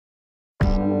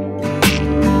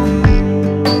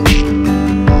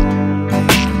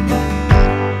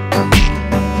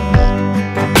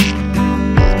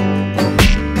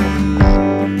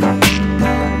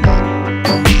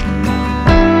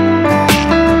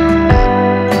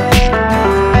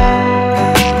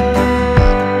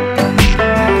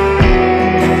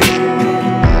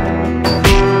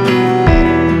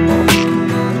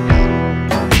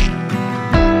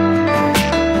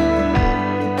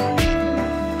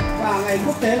Ngày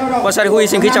Quốc tế Lao động. Con Sa Đức Huy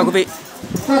xin kính chào quý vị.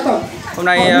 Hôm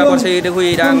nay con Sa Đức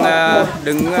Huy đang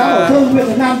đứng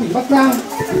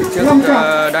trước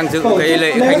đang dự cái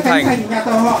lễ khánh thành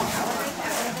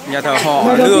nhà thờ họ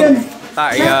Lương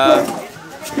tại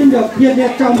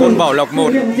thôn Bảo Lộc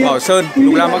 1, Bảo Sơn,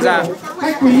 Lục Lam, Bắc Giang.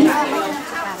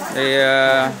 Thì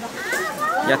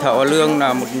nhà thờ họ Lương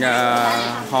là một nhà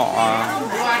họ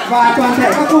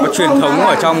có truyền thống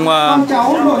ở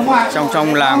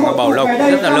trong làng Bảo Lộc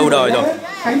rất là lâu đời rồi.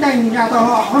 Khánh thành nhà thờ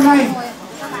họ hôm nay,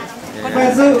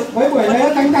 về dự với buổi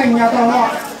lễ khánh thành nhà thờ họ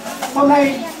hôm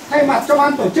nay, thay mặt cho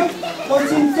ban tổ chức, tôi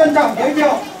xin trân trọng giới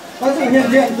thiệu có sự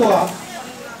hiện diện của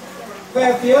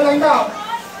về phía lãnh đạo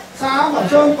xã Bảo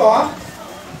Sơn có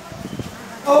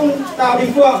ông Đào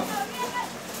Đình Phượng,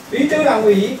 Bí thư Đảng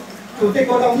ủy, Chủ tịch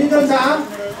Hội đồng Nhân dân xã,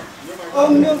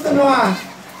 ông Lương Tân Hòa,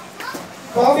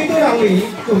 Phó Bí thư Đảng ủy,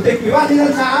 Chủ tịch Ủy ban Nhân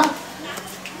dân xã,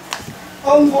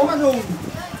 ông Vũ Văn Hùng,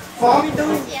 Phó Bí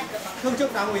thư Thường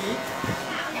trực Đảng ủy,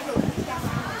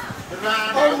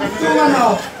 ông Chu Văn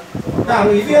Hậu, Đảng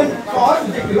ủy viên, Phó Chủ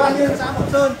tịch Ủy ban Nhân dân xã Bảo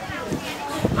Sơn.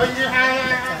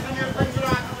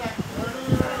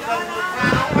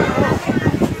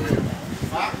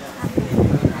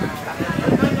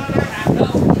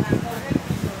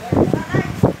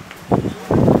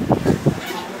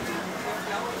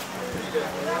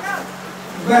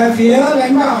 Về phía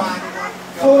lãnh đạo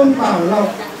thôn Bảo Lộc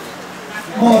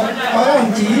 1 có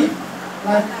đồng chí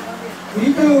là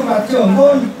bí thư và trưởng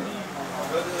thôn.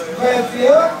 Về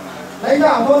phía lãnh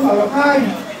đạo thôn Bảo Lộc 2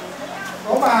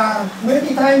 có bà Nguyễn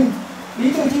Thị Thanh,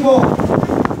 bí thư chi bộ,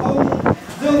 ông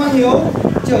Dương Văn Hiếu,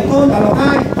 trưởng thôn Bảo Lộc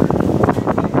 2.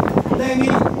 Đề nghị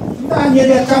chúng ta nhiệt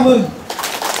liệt chào mừng.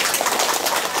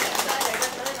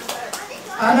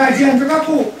 Đại diện cho các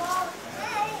cụ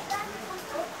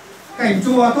cảnh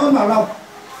chùa thôn Bảo Lộc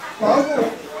có cụ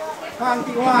Hoàng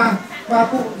Thị Hòa và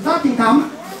cụ Giáp Thị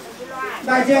Thắm.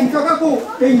 Đại diện cho các cụ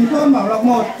đình thôn Bảo Lộc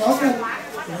 1 có cụ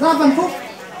Giáp Văn Phúc.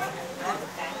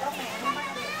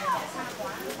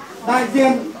 Đại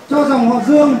diện cho dòng họ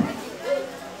Dương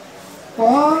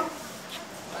có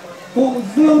cụ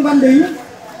Dương Văn Đính.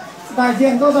 Đại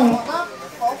diện cho dòng họ Giáp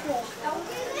có cụ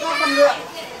Giáp Văn Lượng.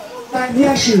 Đại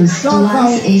diện cho dòng họ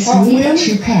Nguyễn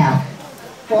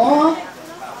có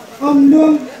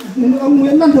ông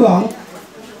Nguyễn Văn Thưởng.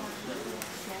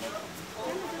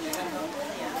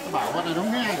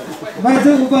 Và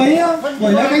dự với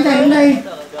buổi lễ khánh thành hôm nay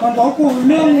còn có cụ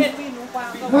Lương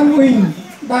Văn Huỳnh,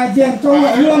 đại diện cho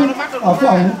hội Lương ở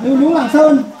phường Lũng Lạng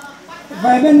Sơn.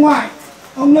 Về bên ngoài,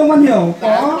 ông Lương Văn Hiểu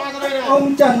có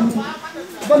ông Trần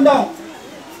Văn Động,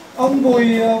 ông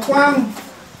Bùi Quang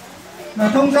là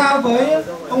thông giao với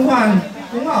ông Hoàng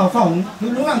cũng ở phường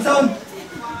Lũng Lạng Sơn.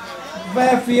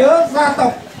 Về phía gia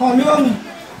tộc họ Lương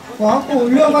có cụ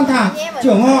Lương Văn Thạc,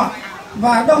 trưởng họ,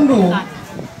 và đông đủ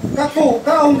các cụ,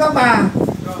 các ông, các bà,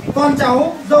 con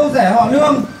cháu, dâu rể họ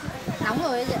Lương.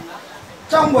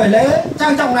 Trong buổi lễ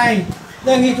trang trọng này,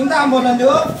 đề nghị chúng ta một lần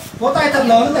nữa vỗ tay thật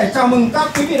lớn để chào mừng các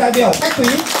quý vị đại biểu khách quý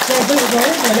về dự với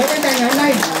buổi lễ khánh thành ngày hôm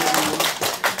nay.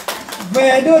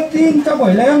 Về đưa tin cho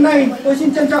buổi lễ hôm nay, tôi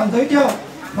xin trân trọng giới thiệu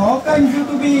có kênh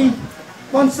YouTube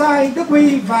Bonsai Đức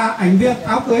Huy và ảnh Việt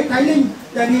áo cưới Thái Linh.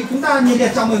 Đề nghị chúng ta nhiệt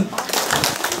liệt chào mừng.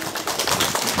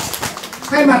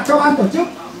 Thay mặt cho ban tổ chức,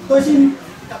 tôi xin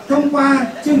thông qua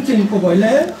chương trình của buổi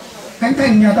lễ khánh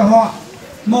thành nhà thờ họ.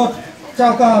 1.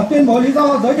 Chào cờ tuyên bố lý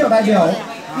do giới thiệu đại biểu.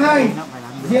 2.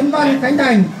 Diễn văn khánh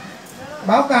thành,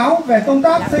 báo cáo về công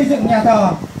tác xây dựng nhà thờ.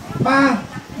 3.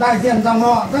 Đại diện dòng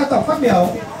họ gia tộc phát biểu.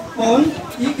 4.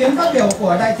 Ý kiến phát biểu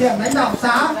của đại diện lãnh đạo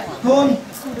xã, thôn.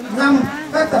 5.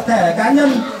 Các tập thể cá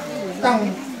nhân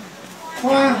tặng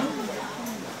hoa.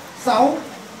 6.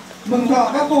 Mừng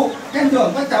thọ các cụ, khen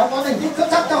thưởng các cháu có thành tích xuất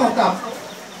sắc trong học tập.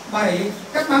 7.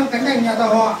 Cắt băng khánh thành nhà thờ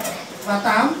họ. Và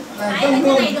 8 là dâng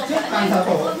hương trước bàn thờ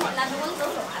tổ.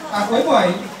 Cuối buổi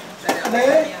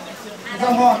lễ,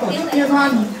 dòng họ tổ chức liên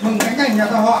hoan mừng khánh thành nhà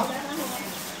thờ họ.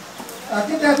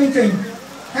 Tiếp theo chương trình,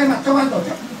 thay mặt cho ban tổ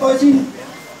chức, tôi xin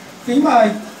kính mời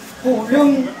cụ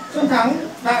Lương Xuân Thắng,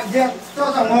 đại diện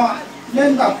cho dòng họ,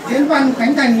 lên đọc diễn văn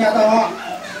khánh thành nhà thờ họ,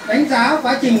 đánh giá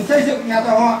quá trình xây dựng nhà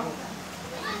thờ họ.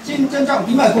 Xin trân trọng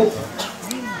kính mời cụ.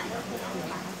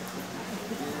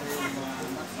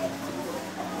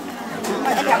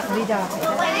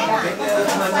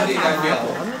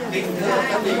 Kính thưa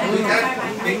các vị quý khách,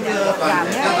 kính thưa toàn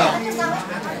thể gia tộc.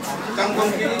 Trong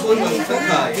không khí vui mừng phấn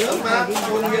khởi, ấm áp,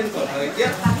 hôn nhiên của thời tiết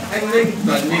thanh minh,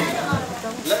 chuẩn bị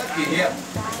lễ kỷ niệm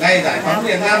ngày giải phóng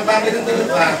miền Nam 30 tháng 4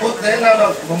 và Quốc tế Lao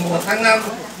động mùng 1 tháng 5,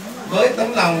 với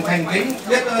tấm lòng thành kính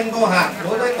biết ơn vô hạn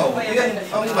đối với tổ tiên,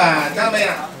 ông bà, cha mẹ.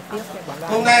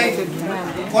 Hôm nay,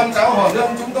 con cháu họ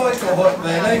Lương chúng tôi tụ hội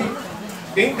về đây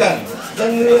kính cẩn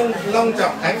dâng hương long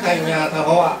trọng khánh thành nhà thờ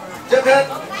họ. Trước hết,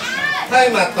 thay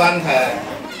mặt toàn thể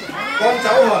con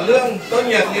cháu họ Lương, tôi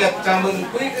nhiệt liệt chào mừng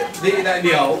quý vị đại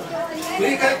biểu,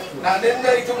 quý khách đã đến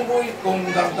đây chung vui cùng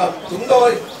dòng tộc chúng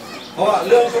tôi. Họ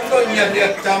Lương chúng tôi nhiệt liệt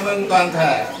chào mừng toàn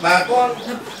thể bà con,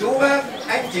 chú bác,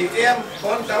 anh chị em,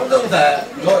 con cháu dâu rể,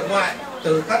 nội ngoại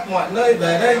từ khắp mọi nơi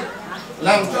về đây,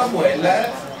 làm cho buổi lễ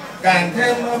càng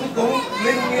thêm ấm cúng,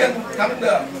 linh nghiêm, thắm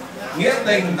đượm, nghĩa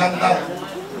tình dòng tộc.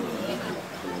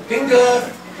 Kính thưa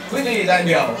quý vị đại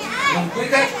biểu, quý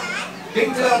khách,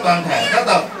 kính thưa toàn thể các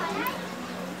tộc.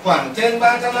 Khoảng trên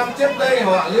 300 năm trước đây,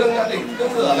 họ Lương đã định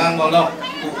cư ở làng Bảo Lộc.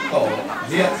 Cụ tổ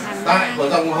hiện tại của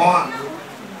dòng họ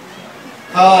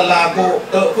thờ là cụ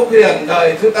Tự Phúc Hiền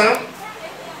đời thứ 8.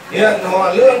 Hiện họ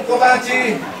Lương có 3 chi.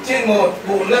 Chi 1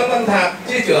 cụ Lương Văn Thạc,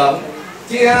 chi trưởng.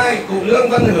 Chi 2 cụ Lương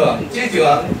Văn Hưởng, chi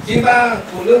trưởng. Chi 3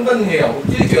 cụ Lương Văn Hiểu,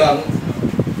 chi trưởng.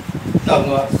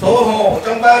 Tổng số hộ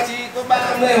trong 3 chi có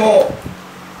 30 hộ.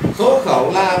 Số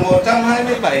khẩu là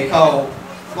 127 khẩu,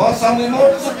 có 61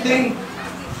 xuất tinh.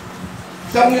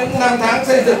 Trong những năm tháng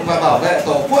xây dựng và bảo vệ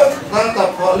Tổ quốc, gia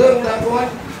tộc họ Lương đã có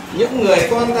những người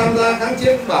con tham gia kháng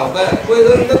chiến bảo vệ quê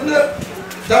hương đất nước.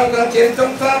 Trong kháng chiến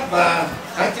chống Pháp và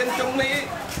kháng chiến chống Mỹ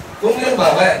cũng như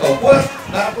bảo vệ Tổ quốc,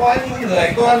 đã có những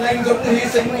người con anh dũng hy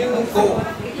sinh như cụ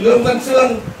Lương Văn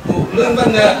Xương, cụ Lương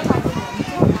Văn Nhật.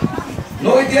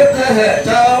 Nối tiếp thế hệ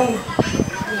cha ông,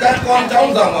 các con cháu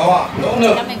dòng họ nỗ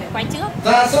lực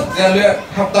ra sức rèn luyện,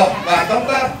 học tập và công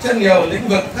tác trên nhiều lĩnh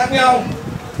vực khác nhau.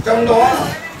 Trong đó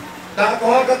đã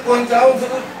có các con cháu giữ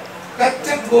các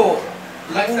chức vụ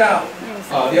lãnh đạo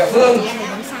ở địa phương.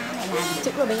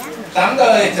 8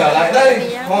 đời trở lại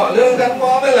đây, họ Lương gắn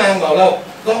bó với làng Bảo Lộc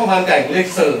do hoàn cảnh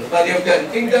lịch sử và điều kiện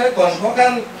kinh tế còn khó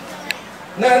khăn,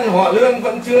 nên họ Lương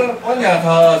vẫn chưa có nhà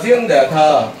thờ riêng để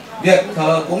thờ. Việc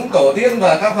thờ cúng tổ tiên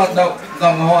và các hoạt động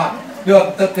dòng họ được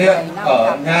thực hiện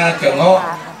ở nhà trưởng họ.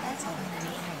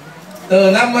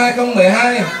 Từ năm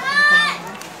 2012,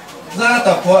 gia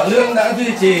tộc họ Lương đã duy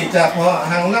trì chạp họ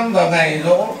hàng năm vào ngày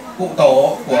giỗ cụ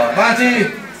tổ của 3 chi.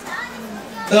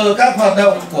 Từ các hoạt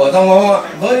động của dòng họ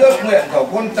với ước nguyện của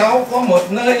con cháu có một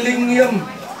nơi linh nghiêm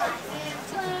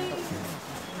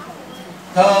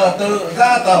thờ tự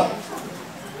gia tộc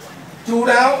chu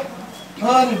đáo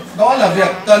hơn, đó là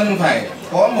việc cần phải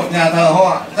có một nhà thờ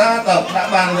họ. Gia tộc đã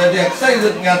bàn về việc xây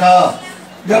dựng nhà thờ,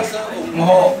 được sự ủng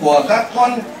hộ của các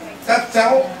con, các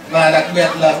cháu và đặc biệt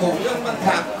là cụ Lương Văn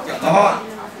Thạc trưởng họ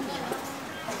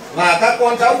và các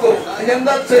con cháu cụ đã hiến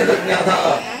đất xây dựng nhà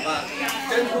thờ.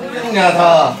 Trên khuôn viên nhà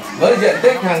thờ với diện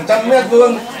tích hàng trăm mét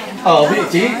vuông ở vị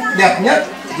trí đẹp nhất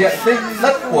diện tích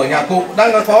đất của nhà cụ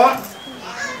đang có.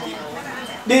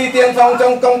 Đi tiên phong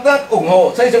trong công tác ủng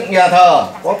hộ xây dựng nhà thờ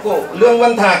có cụ Lương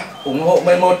Văn Thạc ủng hộ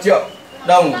 11 triệu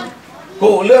đồng,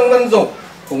 cụ Lương Văn Dục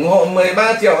ủng hộ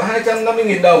 13 triệu 250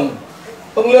 nghìn đồng,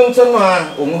 ông Lương Xuân Hòa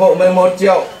ủng hộ 11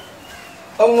 triệu,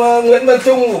 ông Nguyễn Văn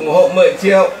Trung ủng hộ 10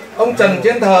 triệu, ông Trần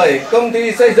Chiến Thời, công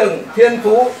ty xây dựng Thiên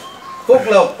Phú Phúc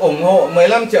Lộc ủng hộ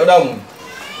 15 triệu đồng.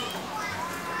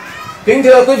 Kính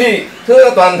thưa quý vị, thưa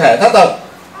toàn thể gia tộc,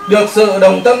 được sự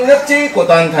đồng tâm nhất trí của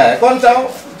toàn thể con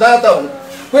cháu, gia tộc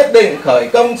quyết định khởi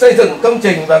công xây dựng công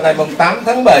trình vào ngày 8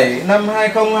 tháng 7 năm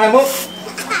 2021,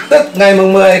 tức ngày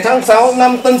 10 tháng 6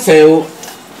 năm Tân Sửu.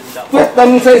 Quyết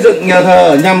tâm xây dựng nhà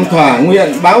thờ nhằm thỏa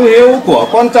nguyện báo hiếu của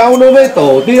con cháu đối với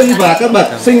tổ tiên và các bậc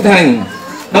sinh thành,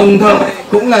 đồng thời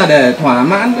cũng là để thỏa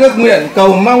mãn ước nguyện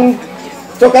cầu mong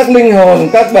cho các linh hồn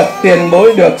các bậc tiền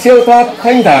bối được siêu thoát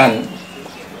thanh thản.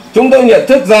 Chúng tôi nhận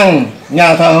thức rằng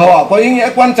nhà thờ họ có ý nghĩa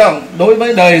quan trọng đối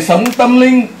với đời sống tâm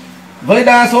linh với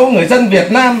đa số người dân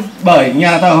Việt Nam, bởi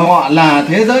nhà thờ họ là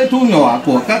thế giới thu nhỏ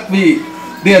của các vị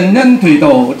tiền nhân thủy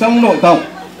tổ trong nội tộc,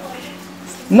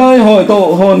 nơi hội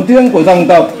tụ hồn thiêng của dòng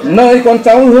tộc, nơi con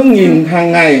cháu hướng nhìn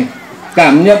hàng ngày,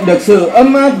 cảm nhận được sự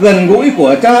ấm áp gần gũi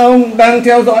của cha ông đang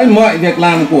theo dõi mọi việc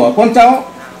làm của con cháu,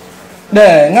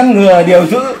 để ngăn ngừa điều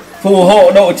giữ, phù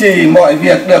hộ độ trì mọi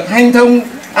việc được hanh thông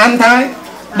an thái,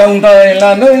 đồng thời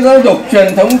là nơi giáo dục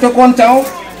truyền thống cho con cháu.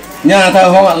 Nhà thờ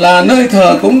họ là nơi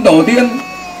thờ cúng tổ tiên,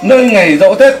 nơi ngày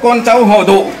dỗ Tết con cháu hội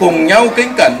tụ cùng nhau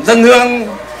kính cẩn dâng hương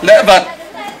lễ vật,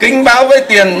 kính báo với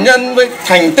tiền nhân với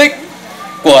thành tích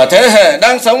của thế hệ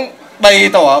đang sống, bày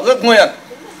tỏ ước nguyện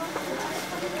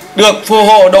được phù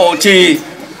hộ độ trì,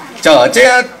 chở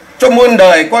che cho muôn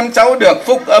đời con cháu được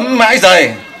phúc ấm mãi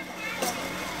dày.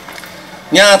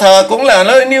 Nhà thờ cũng là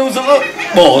nơi lưu giữ,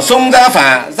 bổ sung gia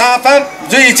phả, gia pháp,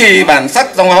 duy trì bản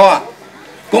sắc dòng họ,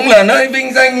 cũng là nơi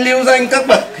vinh danh lưu danh các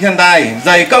bậc hiền tài,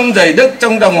 dày công dày đức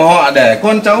trong dòng họ để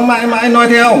con cháu mãi mãi noi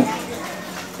theo.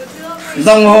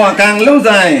 Dòng họ càng lâu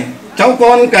dài, cháu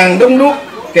con càng đông đúc,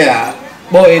 kẻ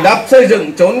bồi đắp xây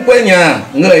dựng chốn quê nhà,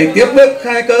 người tiếp bước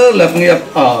khai cơ lập nghiệp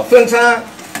ở phương xa.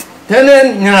 Thế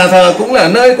nên nhà thờ cũng là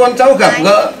nơi con cháu gặp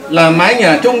gỡ, là mái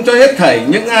nhà chung cho hết thảy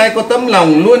những ai có tấm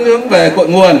lòng luôn hướng về cội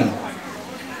nguồn.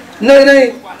 Nơi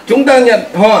đây chúng ta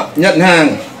nhận hàng,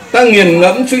 ta nghiền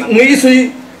ngẫm nghĩ suy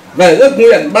về ước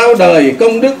nguyện bao đời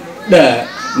công đức để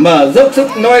mà dốc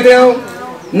sức noi theo.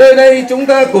 Nơi đây chúng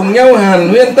ta cùng nhau hàn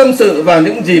huyên tâm sự vào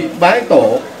những dịp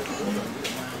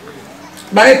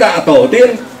bái tạ tổ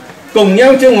tiên, cùng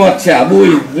nhau chia ngọt xả bùi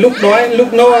lúc đói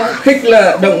lúc no, khích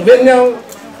lệ động viên nhau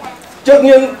trước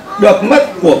những được mất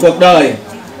của cuộc đời.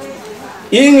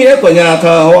 Ý nghĩa của nhà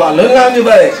thờ họ lớn lao như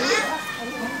vậy,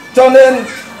 cho nên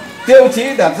tiêu chí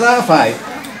đặt ra phải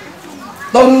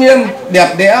tôn nghiêm,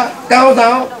 đẹp đẽ, cao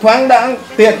giáo, thoáng đãng,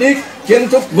 tiện ích, kiến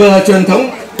trúc vừa truyền thống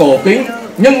cổ kính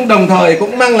nhưng đồng thời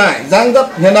cũng mang lại dáng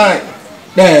dấp hiện đại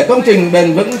để công trình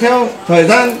bền vững theo thời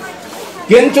gian.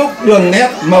 Kiến trúc đường nét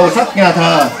màu sắc nhà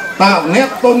thờ tạo nét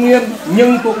tôn nghiêm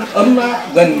nhưng cũng ấm áp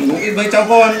gần gũi với cháu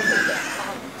con.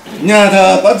 Nhà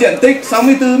thờ có diện tích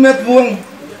 64 m²,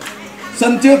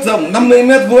 sân trước rộng 50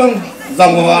 m²,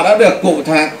 dòng họ đã được cụ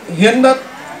thạc hiến đất,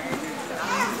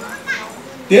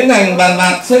 tiến hành bàn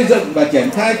bạc xây dựng và triển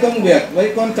khai công việc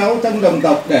với con cháu trong đồng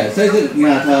tộc để xây dựng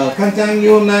nhà thờ khang trang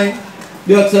như hôm nay.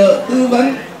 Được sự tư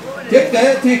vấn thiết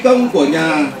kế thi công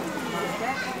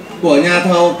của nhà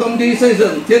thầu công ty xây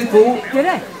dựng Thiên Phú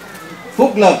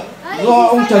Phúc Lộc do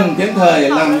ông Trần Tiến Thời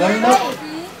làm giám đốc.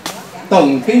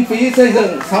 Tổng kinh phí xây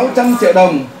dựng 600 triệu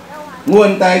đồng.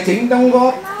 Nguồn tài chính đóng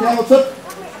góp theo suất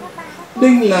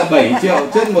đinh là 7 triệu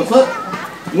trên một suất.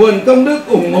 Nguồn công đức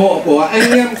ủng hộ của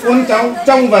anh em con cháu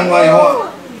trong và ngoài họ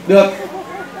được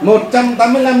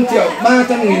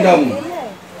 185.300.000 đồng.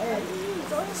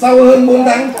 Sau hơn 4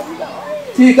 tháng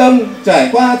thi công, trải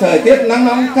qua thời tiết nắng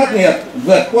nóng khắc nghiệt,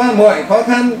 vượt qua mọi khó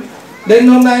khăn, đến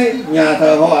hôm nay nhà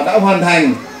thờ họ đã hoàn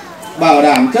thành, bảo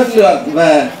đảm chất lượng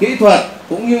về kỹ thuật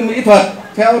cũng như mỹ thuật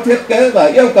theo thiết kế và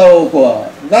yêu cầu của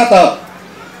gia tộc.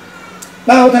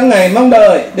 Bao tháng ngày mong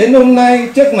đợi, đến hôm nay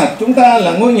trước mặt chúng ta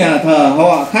là ngôi nhà thờ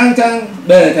họ khang trang,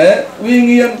 bề thế, uy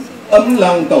nghiêm, ấm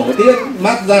lòng tổ tiên,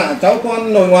 mắt dạ cháu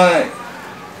con nội ngoại.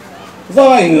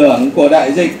 Do ảnh hưởng của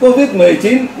đại dịch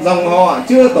Covid-19, dòng họ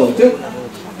chưa tổ chức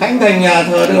khánh thành nhà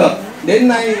thờ được. Đến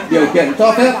nay điều kiện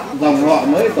cho phép, dòng họ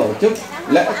mới tổ chức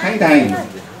lễ khánh thành.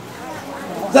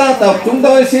 Gia tộc chúng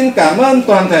tôi xin cảm ơn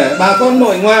toàn thể bà con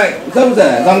nội ngoại, dâu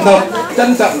rể dòng tộc,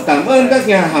 trân trọng cảm ơn các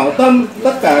nhà hảo tâm,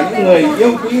 tất cả những người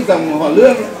yêu quý dòng họ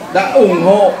Lương đã ủng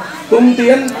hộ, cung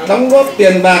tiến, đóng góp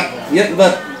tiền bạc, hiện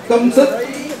vật, công sức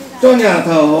cho nhà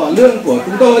thờ họ Lương của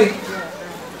chúng tôi.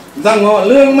 Dòng họ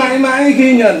Lương mãi mãi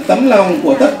ghi nhận tấm lòng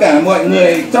của tất cả mọi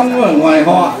người trong và ngoài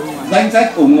họ. Danh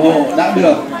sách ủng hộ đã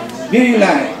được ghi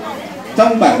lại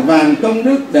trong bảng vàng công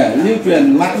đức để lưu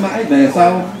truyền mãi mãi về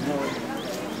sau.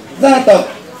 Gia tộc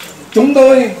chúng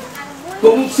tôi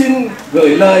cũng xin gửi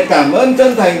lời cảm ơn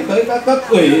chân thành tới các cấp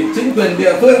ủy, chính quyền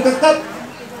địa phương các cấp,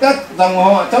 các dòng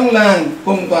họ trong làng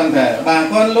cùng toàn thể bà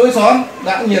con lối xóm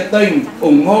đã nhiệt tình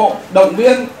ủng hộ, động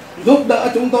viên, giúp đỡ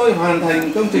chúng tôi hoàn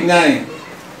thành công trình này.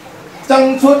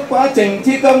 Trong suốt quá trình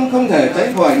thi công không thể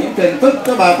tránh khỏi những phiền phức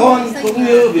cho bà con, cũng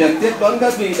như việc tiếp đón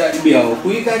các vị đại biểu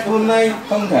quý khách hôm nay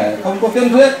không có kiên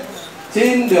quyết.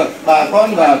 Xin được bà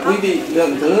con và quý vị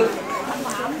lượng thứ.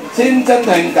 Xin chân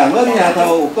thành cảm ơn nhà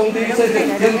thầu công ty xây dựng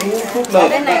Thiên Phú Phúc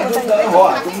Lộc đã giúp đỡ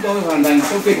họ chúng tôi hoàn thành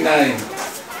công trình này.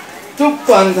 Chúc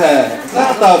toàn thể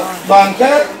gia tộc đoàn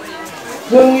kết,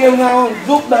 thương yêu nhau,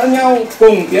 giúp đỡ nhau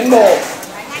cùng tiến bộ.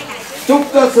 Chúc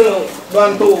cho sự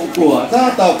đoàn tụ của gia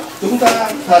tộc chúng ta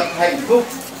thật hạnh phúc,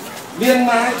 viên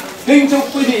mãn. Kính chúc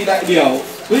quý vị đại biểu,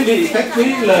 quý vị khách quý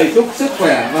lời chúc sức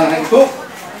khỏe và hạnh phúc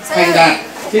thành đạt.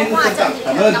 Xin trân trọng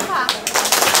cảm ơn.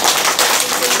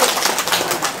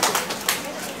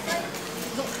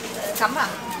 Cắm à?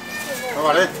 Đâu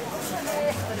vào đi.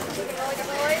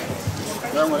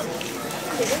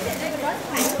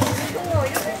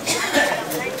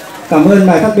 Cảm ơn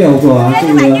bài phát biểu của chị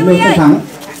Lương Xuân Thắng.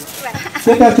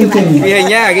 Tiếp theo chương trình Ghi hình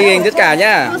nhá, ghi hình tất cả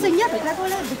nhá.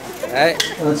 Đấy.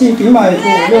 Xin kính mời cụ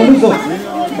Lương Đức Dục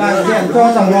đại diện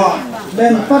cho dòng họ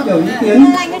lên phát biểu ý kiến.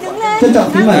 Trân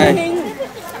trọng kính mời.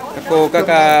 Các cô, các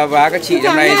bác, các chị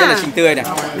hôm nay rất là xinh tươi này.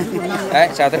 Đấy,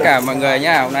 chào tất cả mọi người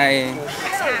nhá. Hôm nay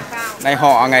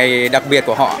họ ngày đặc biệt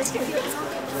của họ.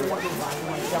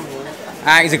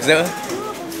 Ai cũng rực rỡ.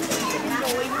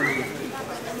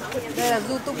 Đây là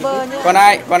YouTuber nhá.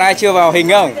 Còn ai chưa vào hình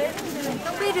không?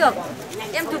 Không biết được.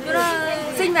 Em chụp cho nó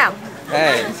xinh vào.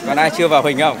 Đây, còn ai chưa vào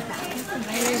hình không?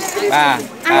 Ai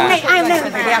hôm nay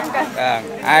phải đẹp.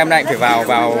 Ai hôm nay phải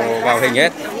vào hình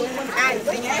hết.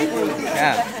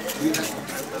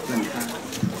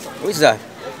 Úi giời.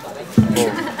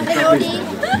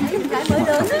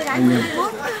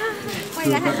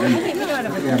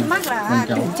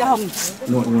 con cháu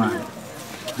nội ngoại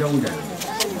dâu rẻ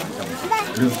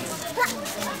lương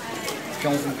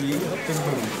trong không khí tưng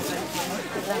bừng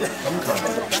ấm khởi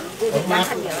ấm áp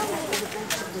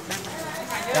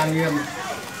trang nghiêm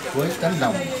với tấm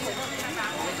lòng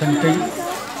thân kính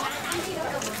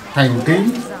thành kính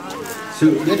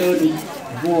sự biết ơn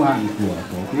vô hạn của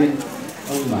tổ tiên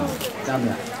ông bà cha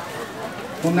mẹ.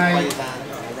 Hôm nay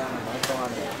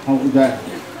hậu duệ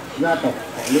gia tộc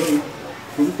họ Lương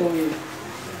chúng tôi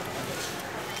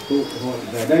tụ hội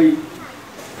về đây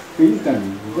kính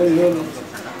cẩn dân hương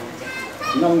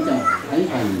long trọng thánh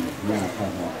thành nhà thờ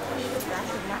họ.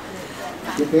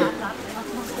 Trước hết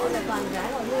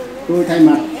tôi thay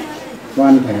mặt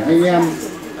toàn thể anh em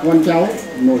con cháu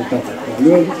nội tộc họ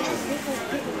Lương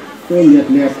tôi nhiệt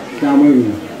liệt chào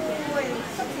mừng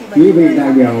quý vị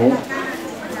đại biểu,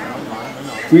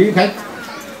 quý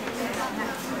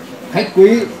khách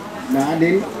quý đã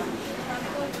đến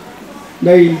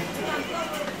đây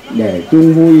để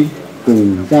chung vui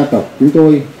cùng gia tộc chúng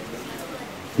tôi.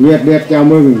 Nhiệt liệt chào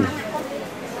mừng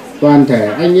toàn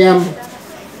thể anh em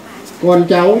con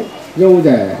cháu dâu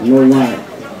rẻ nội ngoại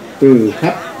từ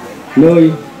khắp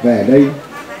nơi về đây,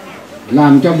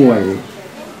 làm cho buổi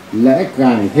lễ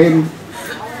càng thêm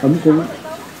ấm cúng,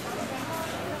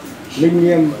 linh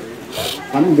nghiêm,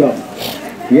 thắm đượm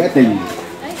nghĩa tình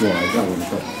của dòng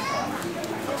tộc.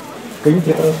 Kính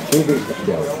thưa quý vị đại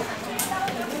biểu,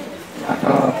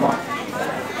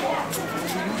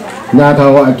 nhà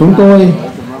thờ họ chúng tôi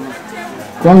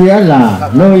có nghĩa là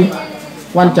nơi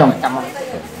quan trọng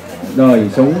đời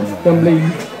sống tâm linh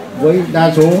với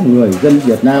đa số người dân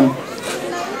Việt Nam,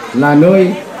 là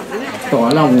nơi tỏ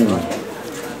lòng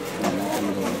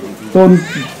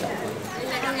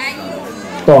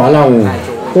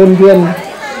tôn vinh,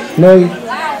 nơi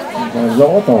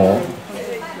dỗ tổ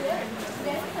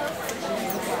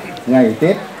ngày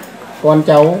Tết con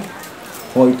cháu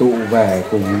hội tụ về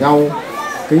cùng nhau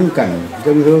kính cẩn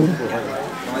dâng hương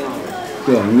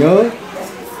tưởng nhớ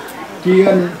tri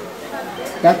ân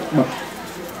các bậc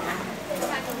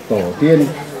tổ tiên,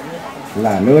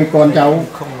 là nơi con cháu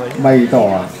bày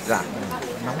tỏ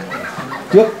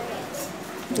trước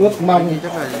ước mong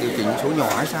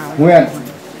nguyện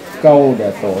cầu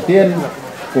để tổ tiên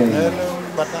cùng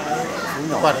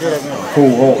phù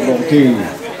hộ độ trì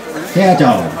che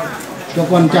chở cho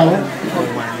con cháu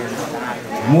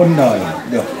muôn đời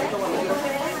được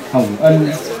hồng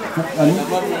ân phúc ấn.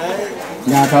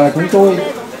 Nhà thờ chúng tôi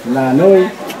là nơi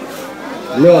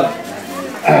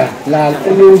là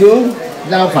lưu giữ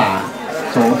giao phả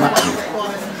sổ phận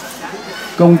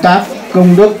công tác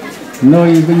công đức,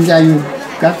 nơi vinh danh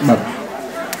các bậc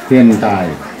hiền tài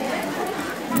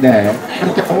để các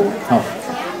cháu học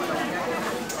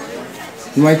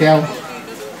noi theo.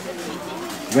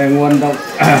 Về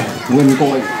nguồn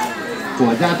cội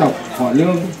của gia tộc họ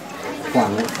Lương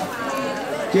khoảng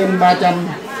trên 300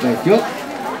 về trước,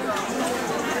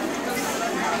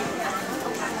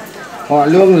 họ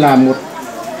Lương là một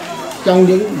trong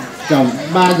những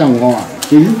ba dòng họ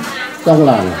chính trong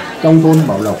làng, trong thôn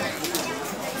Bảo Lộc.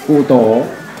 Cụ tổ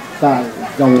tại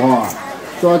dòng họ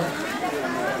cho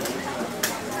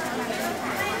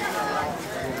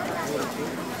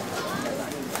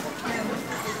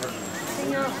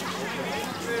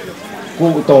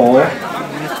cụ tổ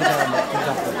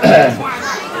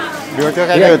đưa cho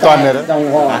cái đều toàn rồi đó,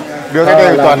 dòng họ đưa cái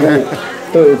đều toàn rồi.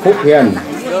 Tự Phúc Hiền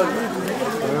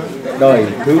đời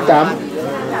thứ 8.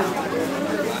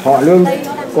 Họ Lương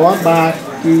có 3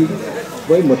 chi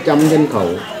với 100 nhân khẩu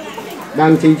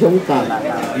đang sinh sống tại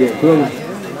địa phương,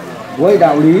 với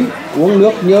đạo lý uống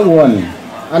nước nhớ nguồn,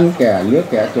 ăn kẻ nhớ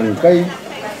kẻ trồng cây,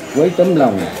 với tấm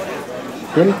lòng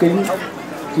hiến kính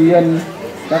tri ân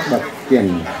các bậc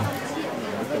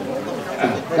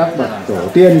các bậc tổ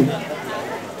tiên.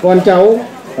 Con cháu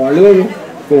họ Lương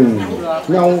cùng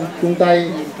nhau chung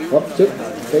tay góp sức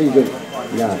xây dựng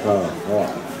nhà thờ họ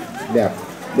đẹp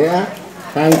đẽ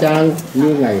khang trang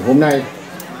như ngày hôm nay.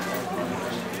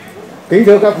 Kính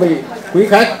thưa các vị quý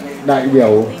khách đại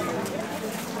biểu,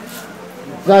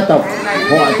 gia tộc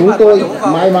họ chúng tôi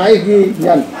mãi mãi ghi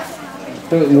nhận,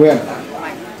 tự nguyện,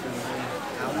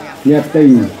 nhiệt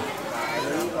tình,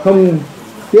 không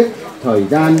tiếc thời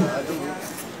gian,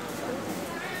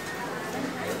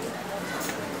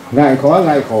 ngại khó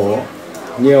ngại khổ,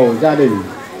 nhiều gia đình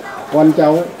con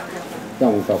cháu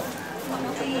dòng tộc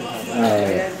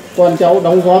con cháu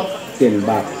đóng góp tiền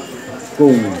bạc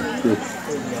cùng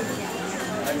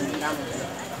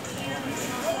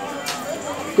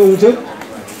chung sức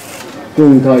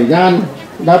cùng thời gian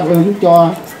đáp ứng cho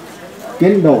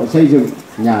tiến độ xây dựng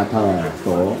nhà thờ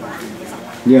tổ,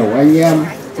 nhiều anh em,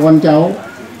 con cháu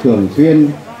thường xuyên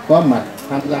có mặt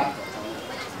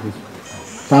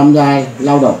tham gia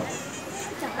lao động,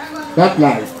 gác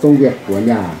lại công việc của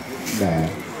nhà để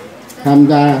tham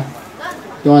gia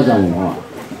cho dòng họ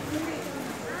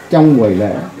trong buổi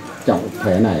lễ trọng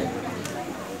thể này.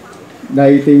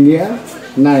 Đầy tình nghĩa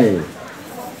này,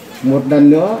 một lần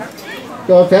nữa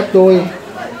cho phép tôi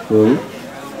gửi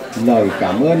lời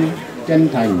cảm ơn chân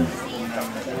thành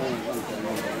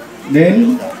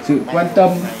đến sự quan tâm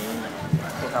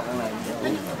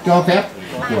cho phép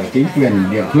của chính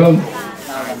quyền địa phương,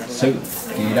 sự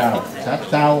chỉ đạo sát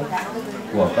sao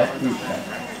của các vị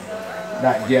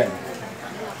đại diện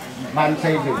ban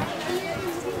xây dựng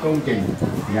công trình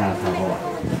nhà thờ họ,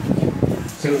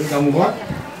 sự đóng góp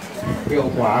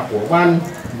hiệu quả của ban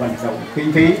vận động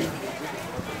kinh phí,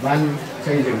 ban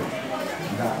xây dựng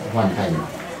đã hoàn thành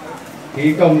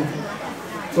thi công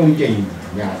công trình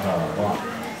nhà thờ họ,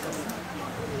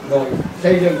 đội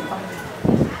xây dựng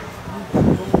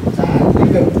xã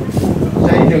tích cực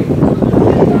xây dựng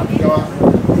làm cho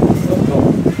tốc độ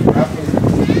các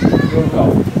yêu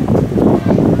cầu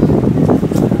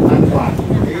an toàn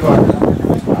kỹ thuật,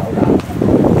 bảo đảm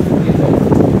tiến độ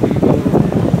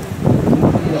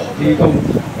thi công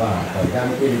và thời gian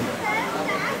quy định.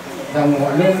 Dòng họ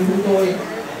Lương chúng tôi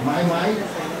mãi mãi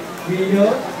ghi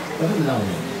nhớ tấm lòng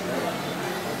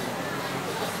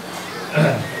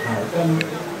hảo tâm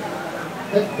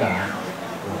tất cả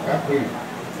của các vị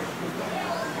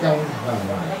trong và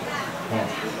ngoài họ.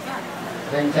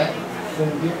 Danh sách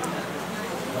công việc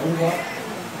đóng góp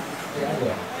sẽ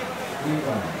được ghi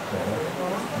vào sổ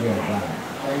điều và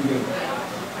danh dự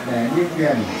để ghi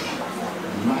tiền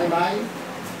mãi mãi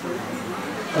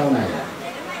sau này,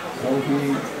 sau khi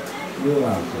đưa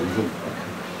vào sử dụng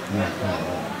nhà thờ.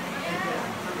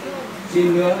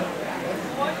 Xin nữa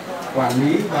quản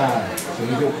lý và sử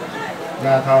dụng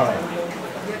nhà thờ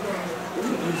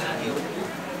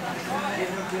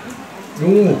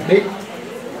đúng mục đích,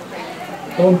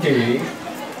 tôn chỉ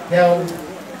theo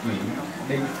chỉ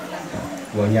định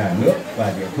của nhà nước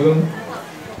và địa phương,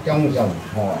 trong dòng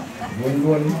họ luôn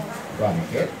luôn đoàn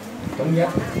kết thống nhất,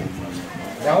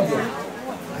 giáo dục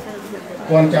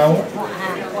con cháu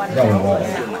dòng họ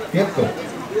tiếp tục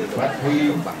phát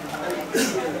huy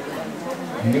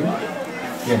những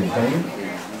truyền thống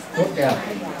tốt đẹp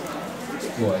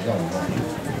của dòng họ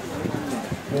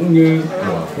cũng như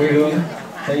của quê hương,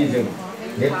 xây dựng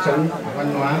nếp sống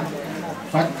văn hóa,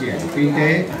 phát triển kinh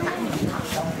tế,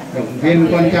 động viên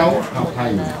con cháu học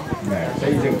hành để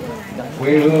xây dựng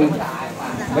quê hương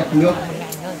đất nước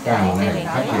càng ngày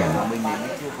phát triển,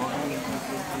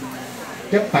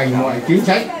 chấp hành mọi chính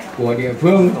sách của địa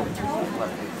phương,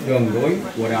 đường lối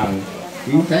của Đảng,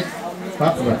 chính sách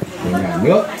pháp luật của nhà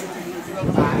nước,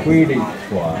 quy định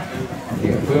của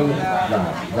địa phương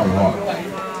và dòng họ.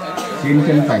 Xin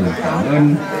chân thành cảm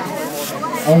ơn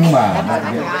ông bà đại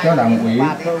diện cho Đảng ủy,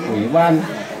 Ủy ban,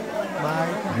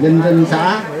 nhân dân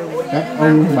xã, các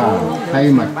ông bà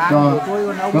thay mặt cho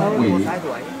cấp ủy,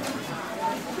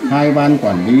 hai ban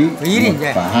quản lý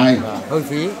và hai.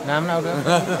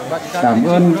 Cảm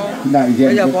ơn đại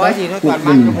diện của các cuộc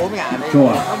đình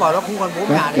chùa,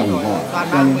 các dòng họ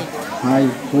trong hai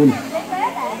thôn,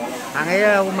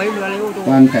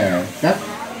 toàn thể các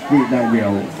vị đại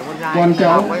biểu, con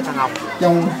cháu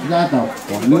trong gia tộc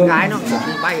của Lương đã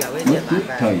mất chút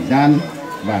thời gian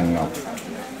vàng ngọc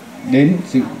đến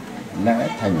sự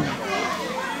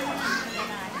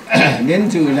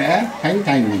lễ khánh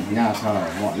thành nhà thờ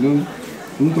họ Lương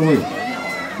chúng tôi.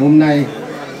 Hôm nay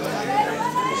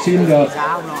xin được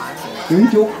kính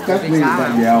chúc các vị đại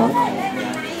biểu,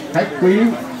 khách quý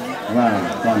và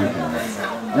toàn thể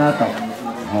gia tộc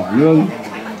họ Lương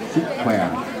sức khỏe,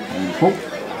 hạnh phúc,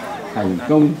 thành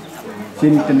công.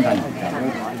 Xin chân thành cảm ơn.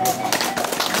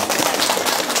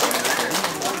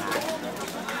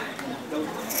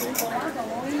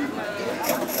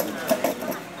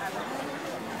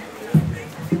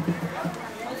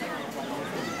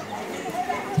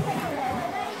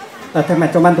 Thay mặt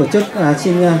cho ban tổ chức,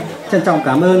 xin trân trọng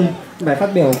cảm ơn bài phát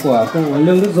biểu của cô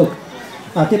Lương Đức Dục.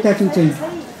 Tiếp theo chương trình,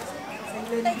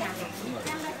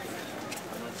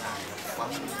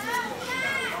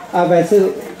 về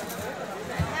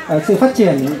sự phát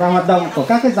triển và hoạt động của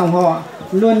các cái dòng họ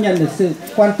luôn nhận được sự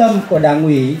quan tâm của Đảng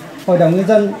ủy, Hội đồng nhân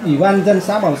dân, Ủy ban dân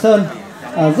xã Bảo Sơn.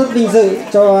 Rất vinh dự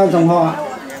cho dòng họ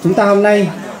chúng ta hôm nay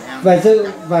về dự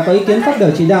và có ý kiến phát biểu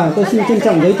chỉ đạo. Tôi xin trân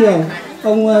trọng giới thiệu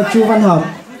ông Chu Văn Hợp,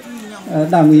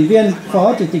 Đảng ủy viên,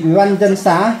 Phó Chủ tịch Ủy ban dân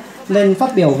xã lên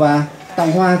phát biểu và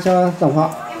tặng hoa cho dòng họ.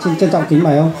 Xin trân trọng kính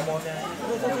mời ông.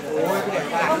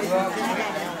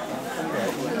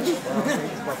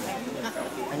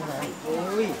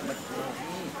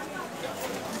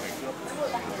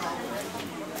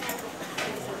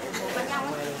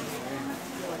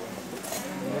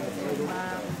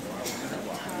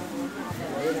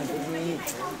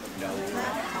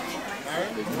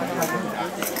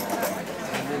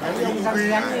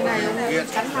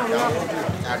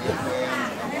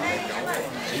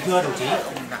 Thưa đồng chí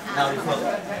Đào Đình Phượng,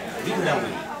 Bí thư Đảng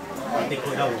ủy, Chủ tịch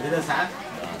Hội đồng Nhân dân xã,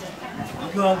 bí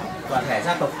thư toàn thể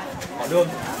gia tộc Họ Lương,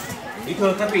 bí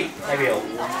thư các vị đại biểu,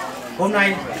 hôm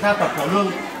nay gia tộc Họ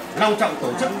Lương long trọng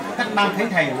tổ chức cắt băng khánh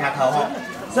thành nhà thờ họ.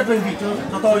 Rất vinh dự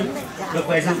cho tôi được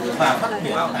về dự và phát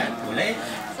biểu tại buổi lễ.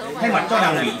 Thay mặt cho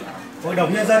Đảng ủy, Hội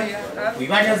đồng Nhân dân, Ủy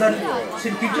ban Nhân dân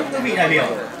xin kính chúc quý vị đại biểu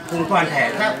cùng toàn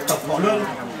thể gia tộc Họ Lương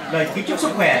lời kính chúc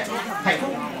sức khỏe, hạnh phúc,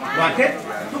 đoàn kết,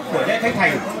 chúc buổi lễ khánh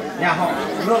thành nhà họ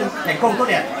Lương thành công tốt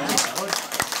đẹp.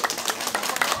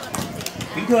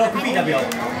 Kính thưa quý vị đại biểu,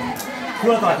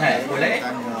 thưa toàn thể buổi lễ,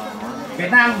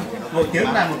 Việt Nam nổi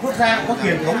tiếng là một quốc gia có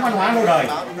truyền thống văn hóa lâu đời,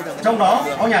 trong đó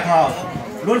có nhà thờ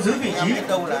luôn giữ vị trí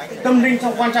tâm linh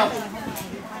trong quan trọng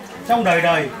trong đời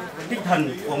đời tinh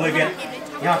thần của người Việt.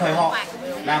 Nhà thờ họ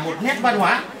là một nét văn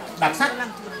hóa đặc sắc,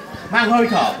 mang hơi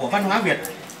thở của văn hóa Việt.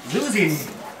 Giữ gìn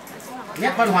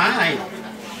nét văn hóa này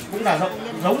cũng là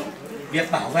giống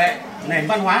việc bảo vệ nền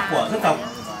văn hóa của dân tộc,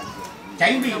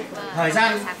 tránh bị thời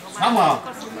gian xóa mờ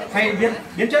hay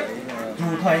biến chất. Dù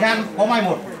thời gian có mai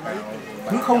một,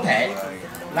 thứ không thể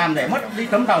làm để mất đi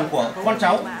tấm lòng của con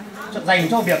cháu dành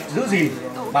cho việc giữ gìn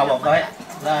bảo vệ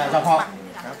dòng họ.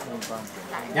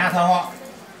 Nhà thờ họ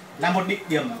là một địa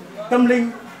điểm tâm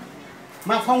linh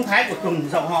mang phong thái của từng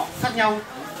dòng họ khác nhau,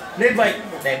 nên vậy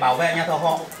để bảo vệ nhà thờ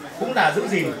họ cũng là giữ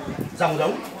gìn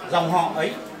dòng họ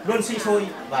ấy luôn sinh sôi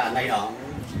và nảy nở.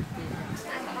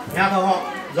 Nhà thờ họ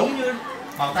giống như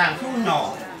bảo tàng thu nhỏ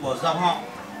của dòng họ,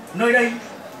 nơi đây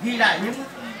ghi lại những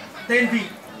tên vị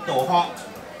tổ họ,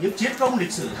 những chiến công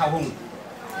lịch sử hào hùng,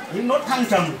 những nốt thăng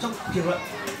trầm trong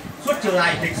suốt chiều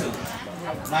dài lịch sử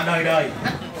mà đời đời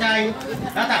các trai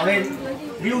đã tạo nên,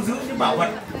 lưu giữ những bảo vật,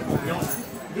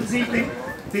 những di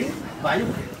tính và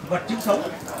những vật chứng sống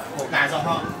của cả dòng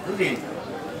họ giữ gìn.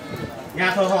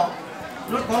 Nhà thờ họ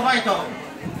luôn có vai trò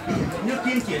như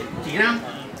kim chỉ nam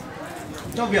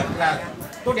cho việc là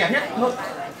tốt đẹp nhất hơn.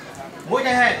 Mỗi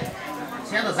thế hệ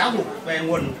sẽ là giáo dục về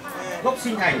nguồn gốc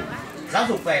sinh thành, giáo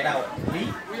dục về đạo lý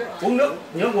uống nước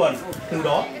nhớ nguồn. Từ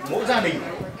đó mỗi gia đình,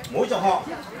 mỗi dòng họ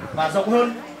và rộng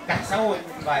hơn cả xã hội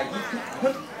và ý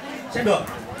thức sẽ được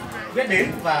biết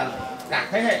đến và cả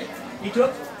thế hệ đi trước.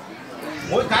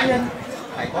 Mỗi cá nhân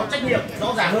phải có trách nhiệm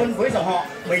rõ ràng hơn với dòng họ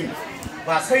mình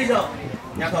và xây dựng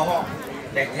nhà thờ họ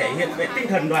để thể hiện về tinh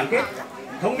thần đoàn kết,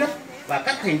 thống nhất và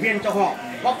các thành viên trong họ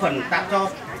góp phần tạo cho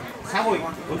xã hội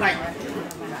vững mạnh.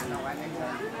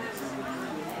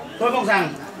 Tôi mong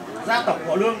rằng gia tộc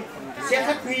Họ Lương sẽ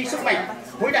phát huy sức mạnh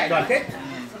khối đại đoàn kết,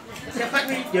 sẽ phát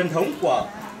huy truyền thống của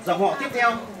dòng họ tiếp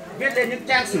theo, viết lên những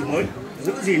trang sử mới,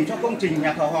 giữ gìn cho công trình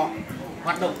nhà thờ họ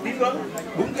hoạt động tín ngưỡng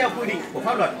đúng theo quy định của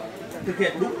pháp luật, thực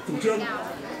hiện đúng chủ trương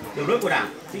đường lối của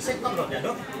Đảng, chính sách pháp luật nhà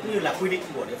nước cũng như là quy định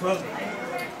của địa phương.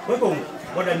 Cuối cùng,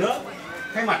 một lần nữa,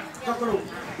 thay mặt cho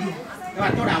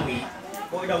Đảng ủy,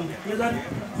 Hội đồng Nhân dân,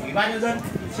 Ủy ban Nhân dân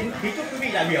xin kính chúc quý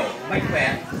vị đại biểu mạnh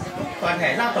khỏe, chúc toàn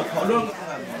thể gia tộc Họ Lương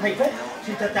hạnh phúc.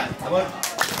 Xin trân trọng cảm ơn.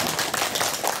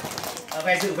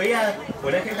 Về dự với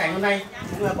buổi lễ khánh thành hôm nay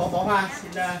cũng có bó hoa,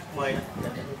 xin mời.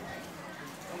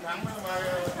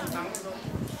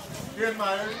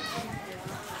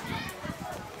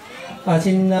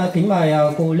 Xin kính mời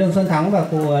cụ Lương Xuân Thắng và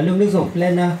cụ Lương Đức Dục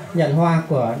lên nhận hoa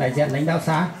của đại diện lãnh đạo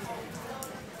xã.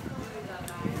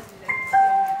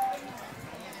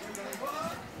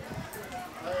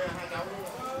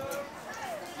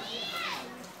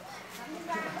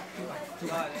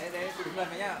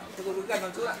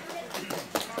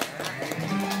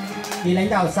 Vì lãnh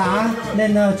đạo xã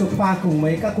nên chụp hoa cùng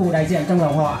với các cụ đại diện trong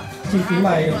dòng họ. Xin kính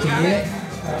mời đồng chí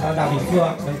Đào Đình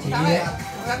Phượng, đồng chí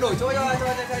đổi chỗ cho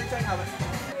anh Hồng.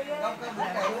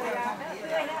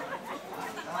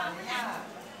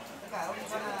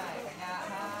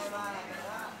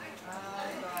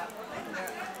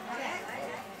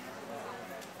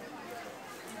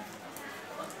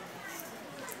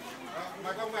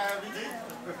 Mời công về vị trí.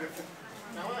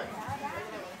 Cháu ơi.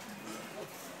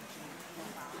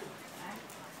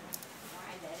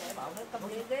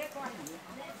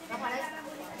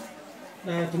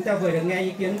 Chúng ta vừa được nghe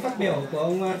ý kiến phát biểu của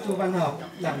ông Chu Văn Hợp,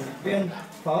 đảng viên,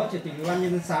 phó chủ tịch Ủy ban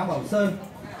Nhân dân xã Bảo Sơn.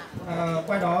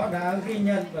 Qua đó đã ghi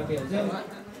nhận và biểu dương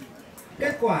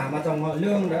kết quả mà dòng họ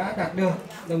Lương đã đạt được,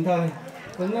 đồng thời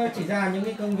cũng chỉ ra những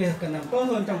cái công việc cần làm tốt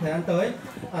hơn trong thời gian tới.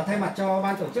 Thay mặt cho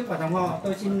ban tổ chức và dòng họ,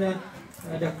 tôi xin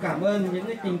được cảm ơn những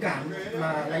cái tình cảm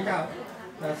mà lãnh đạo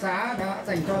xã đã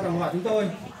dành cho dòng họ chúng tôi.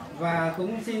 và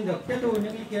cũng xin được tiếp thu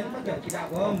những ý kiến phát biểu chỉ đạo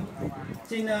của ông.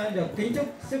 Xin được kính chúc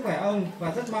sức khỏe ông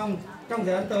và rất mong trong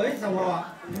thời gian tới dòng họ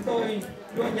chúng tôi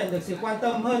luôn nhận được sự quan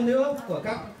tâm hơn nữa của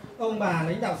các ông bà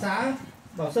lãnh đạo xã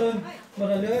Bảo Sơn. Một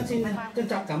lần nữa xin trân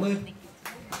trọng cảm ơn.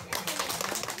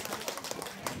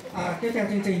 Tiếp theo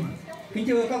chương trình, kính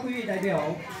thưa các quý vị đại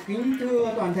biểu, kính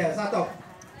thưa toàn thể gia tộc,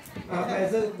 về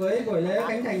dự với buổi lễ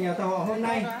khánh thành nhà thờ họ hôm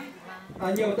nay,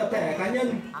 nhiều tập thể cá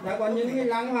nhân đã có những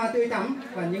láng hoa tươi thắm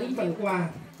và những phần quà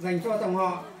dành cho dòng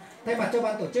họ. Thay mặt cho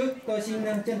ban tổ chức, tôi xin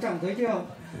trân trọng giới thiệu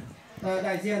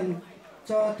đại diện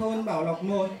cho thôn Bảo Lộc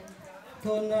 1,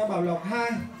 thôn Bảo Lộc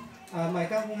 2, mời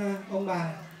các ông bà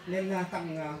lên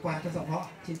tặng quà cho dòng họ.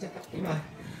 Xin trân trọng kính mời.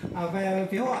 Về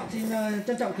phía họ xin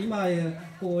trân trọng kính mời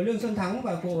cụ Lương Xuân Thắng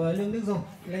và cụ Lương Đức Dục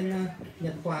lên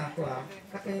nhận quà của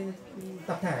các cái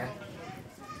tập thể.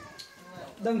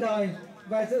 Đồng thời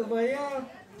về dự với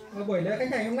buổi lễ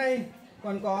khánh thành hôm nay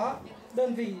còn có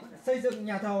đơn vị xây dựng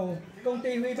nhà thầu công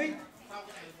ty Huy Bích.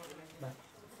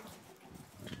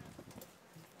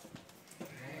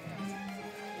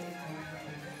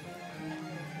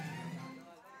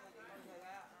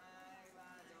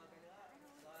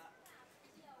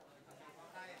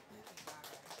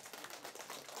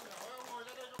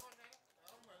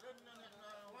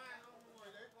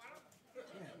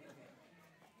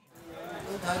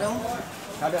 Thở đúng.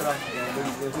 Thở được rồi.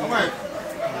 Đúng rồi.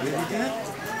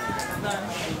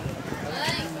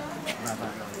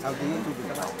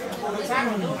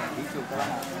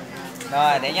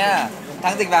 Rồi đấy nhá.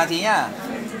 Thắng dịch vào tí nhá.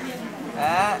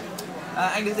 Đấy.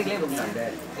 Anh đứng dịch lên một tí.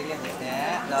 Dịch lên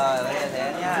thế. Rồi bây giờ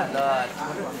thế nhá. Rồi.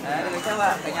 Đấy được chưa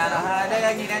ạ? Cả nhà nào đây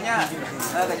anh nhìn em nhá.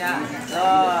 Rồi cả nhà.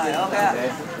 Rồi ok.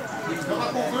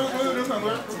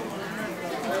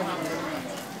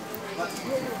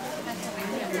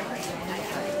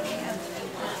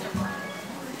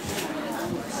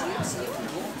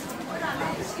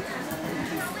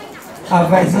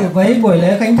 Về dự với buổi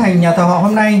lễ khánh thành nhà thờ họ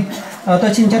hôm nay,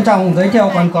 tôi xin trân trọng giới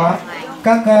thiệu còn có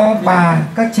các bà,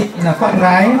 các chị là con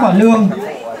gái họ Lương,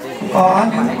 có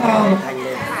những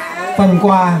phần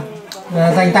quà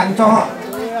dành tặng cho họ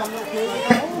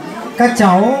các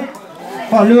cháu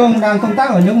họ Lương đang công tác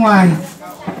ở nước ngoài.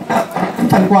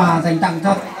 Phần quà dành tặng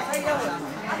cho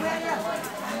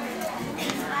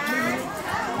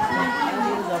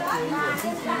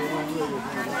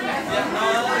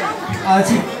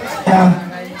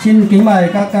xin kính mời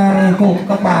các cụ,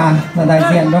 các bà là đại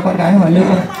diện cho con gái họ Lương.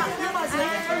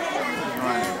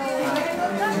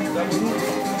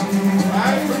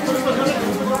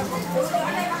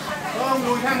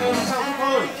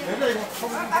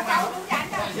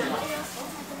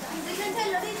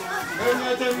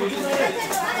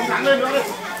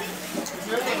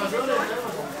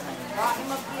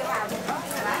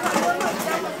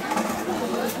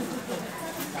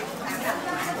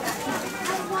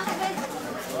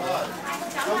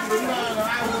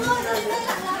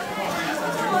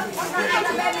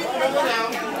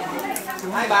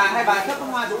 Hai bà thấp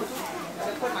con hoa xuống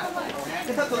khuôn mặt.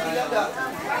 Cái thấp xuống tí nữa được.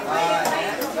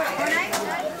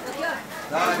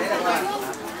 Rồi đấy là rồi.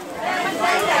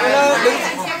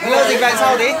 Lơ dịch vào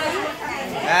sau tí.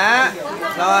 Đó.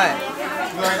 Rồi.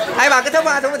 Hai bà cứ thấp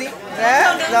hoa xuống một tí. Đấy.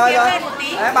 Rồi rồi.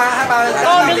 Đấy hai bà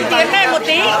Cô đứng tiến lên một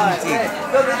tí.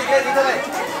 Đưa đứng lên tí thôi.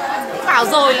 Bảo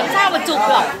rồi làm sao mà chụp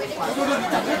được.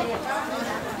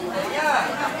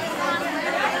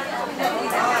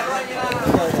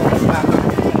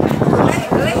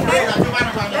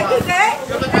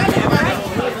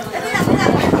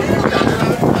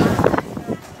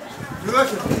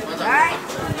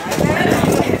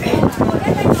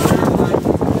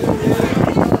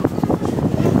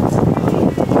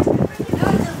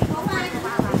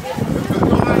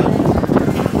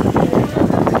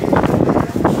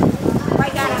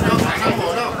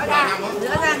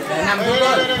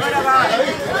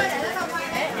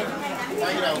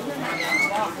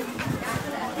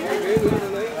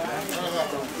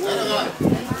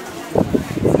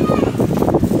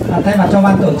 Thay mặt cho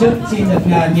ban tổ chức xin được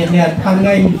nhiệt liệt hoan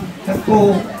nghênh các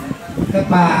cô, các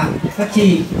bà, các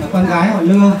chị, con gái họ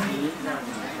Lương.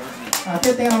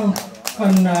 Tiếp theo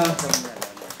phần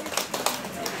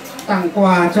tặng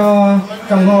quà cho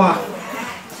dòng họ,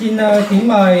 xin kính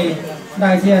mời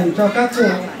đại diện cho các cụ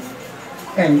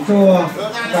cảnh chùa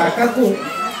và các cụ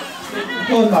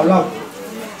thôn Bảo Lộc.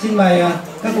 Xin mời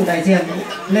các cụ đại diện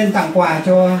lên tặng quà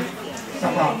cho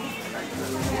dòng họ.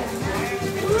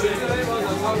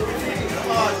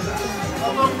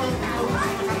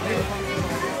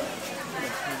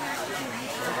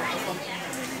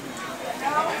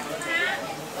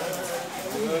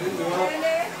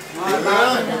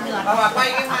 Bà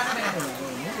quay cái hoa này.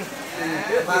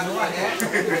 Vâng, đúng rồi nhé.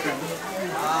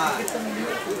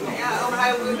 Ông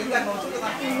hai ông đứng gần một chút được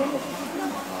không?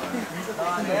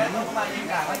 Rồi, thế, không phải nhìn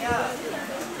cả con nhá.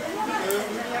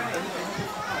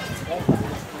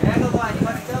 Thế, không phải nhìn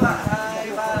con trước ạ. 2,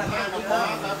 3 là con trước. 2,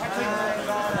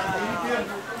 3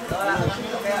 là rồi ạ.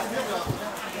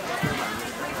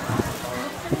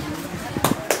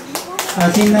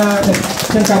 Xin được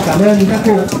trân trọng cảm ơn các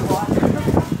cụ.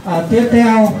 Tiếp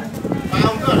theo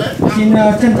xin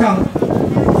trân trọng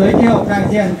giới thiệu đại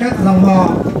diện các dòng họ,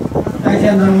 đại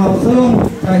diện dòng họ Dương,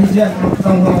 đại diện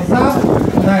dòng họ Giáp,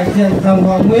 đại diện dòng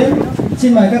họ Nguyễn.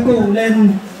 Xin mời các cụ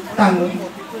lên tặng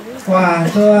quà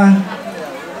cho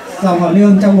dòng họ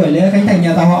Lương trong buổi lễ khánh thành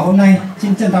nhà thờ họ hôm nay.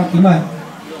 Xin trân trọng kính mời.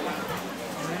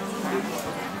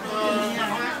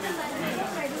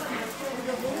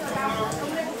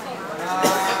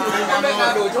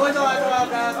 Đủ chỗ cho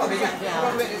cậu bình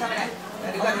con luyện sang bên này.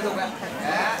 Đứng gần dùng ạ.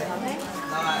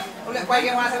 Rồi. Ông lại quay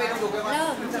cái hoa sang bên ông dùng cái hoa.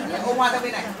 Ôm hoa sang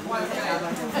bên này. Hoa sang bên này.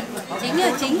 Chính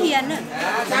là chính hiền á.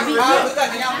 Chuẩn bị trước. Cứ gần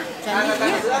với nhau. Gần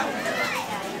giữa.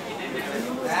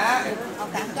 Đó. Ông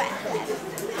cảm tọa.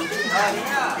 Rồi đi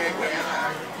nhá.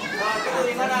 Rồi cái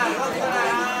gì con nào? Con này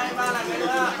 2, 3 là cái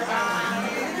nữa.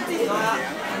 Rồi ạ.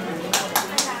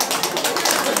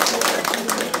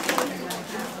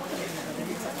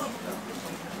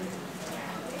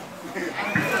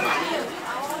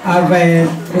 Về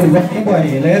cùng với buổi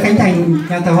lễ khánh thành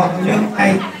nhà thờ họ Lương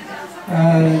này,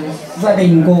 gia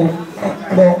đình cụ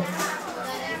bộ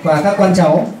và các con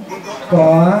cháu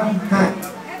có 2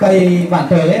 cây vạn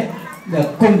tuế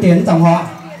được cung tiến dòng họ.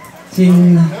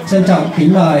 Xin trân trọng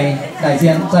kính mời đại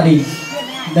diện gia đình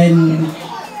lên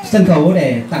sân khấu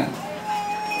để tặng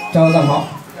cho dòng họ.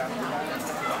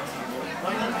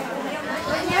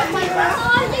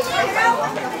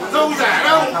 Không giả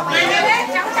đâu.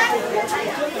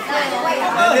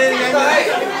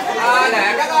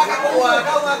 Để các cụ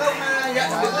không nhận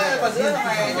đứng vào giữa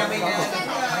này nhà mình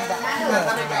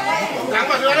Lắng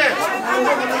vào giữa đây.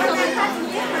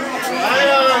 Đấy,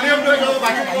 Liêm đưa cho bà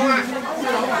chủ công ạ.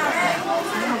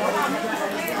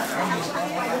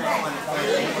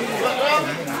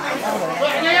 Vợ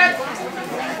nhanh.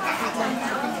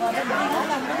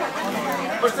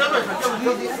 Một sớm phải cho một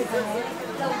chút.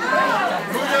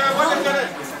 Có chân chân đây.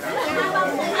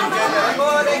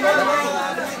 Cô đây cô trên này.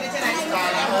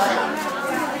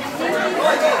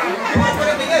 Cô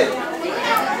đây mình ơi.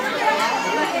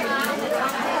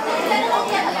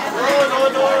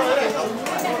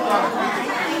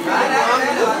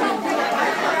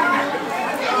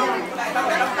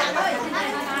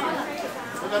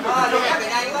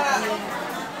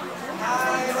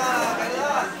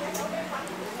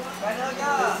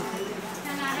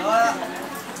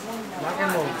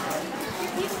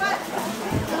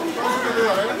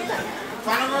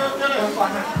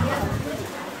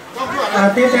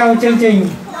 Tiếp theo chương trình,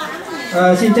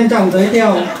 xin trân trọng giới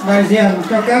thiệu đại diện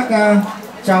cho các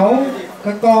cháu,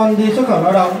 các con đi xuất khẩu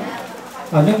lao động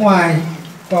ở nước ngoài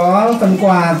có phần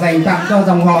quà dành tặng cho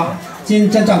dòng họ.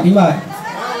 Xin trân trọng kính mời.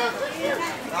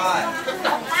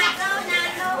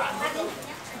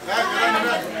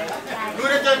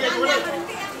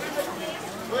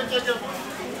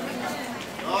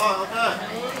 Rồi, ok.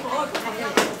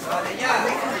 Rồi đấy nhá.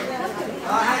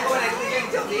 Rồi hai cô này cứ trên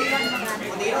trước tí.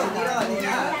 Một tí thôi tí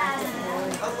nhá.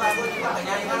 Ông bà cô chú cả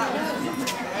nhà đi con ạ.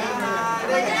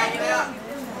 Đây cả nhà như đây ạ.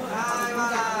 2, 3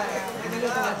 này. Cái nữa.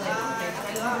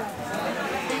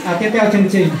 Tiếp theo chương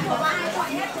trình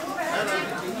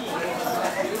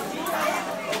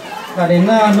và đến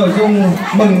nội dung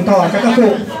mừng thọ cho các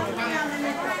cụ.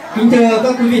 Kính thưa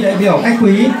các quý vị đại biểu khách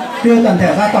quý, thưa toàn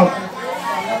thể gia tộc,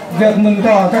 việc mừng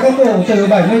thọ cho các cụ từ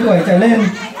 70 tuổi trở lên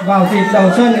vào dịp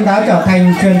đầu xuân đã trở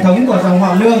thành truyền thống của dòng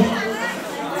họ Lương.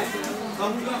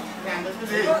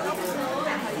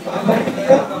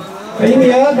 Ý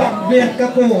nghĩa động viên các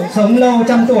cụ sống lâu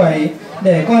trăm tuổi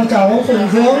để con cháu phụng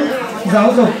dưỡng,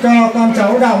 giáo dục cho con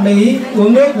cháu đạo lý,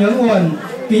 uống nước nhớ nguồn,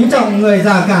 kính trọng người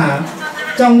già cả.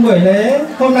 Trong buổi lễ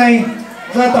hôm nay,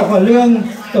 gia tộc họ Lương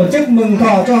tổ chức mừng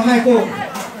thọ cho 2 cụ.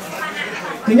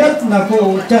 Thứ nhất là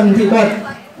cụ Trần Thị Luật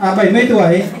 70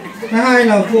 tuổi, thứ hai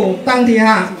là cụ Tăng Thị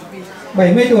Hạ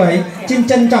 70 tuổi. Xin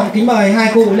trân trọng kính mời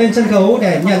 2 cụ lên sân khấu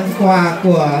để nhận quà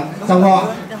của dòng họ.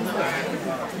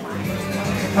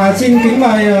 Xin kính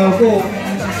mời cụ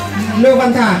Lưu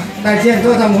Văn Thạc đại diện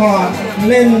cho dòng họ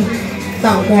lên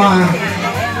tặng quà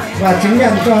và chứng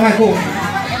nhận cho 2 cụ.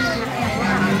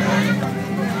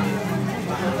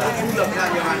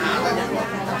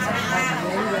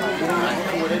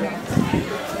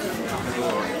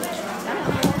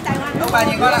 Ông bà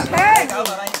nhìn con ạ. Ông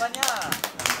bà nhìn con nhá.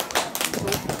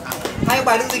 Hai ông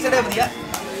bà đứng dịch ra đây một tí ạ.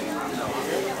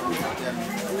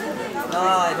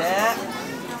 Rồi thế.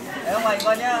 Thế ông ảnh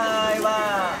con nhá, 2, 3.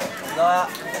 Rồi ạ.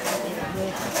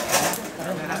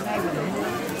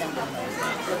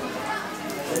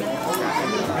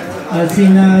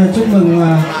 Xin chúc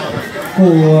mừng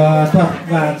cụ Thuật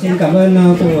và xin cảm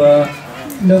ơn cụ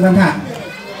Lương Văn Thản.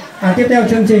 Tiếp theo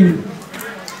chương trình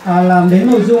làm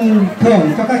đến nội dung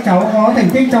thưởng cho các cháu có thành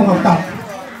tích trong học tập.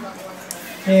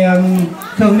 Thì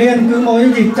thường niên cứ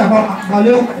mỗi dịp chạp họ vào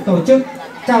lương tổ chức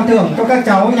trao thưởng cho các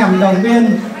cháu nhằm động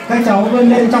viên các cháu vươn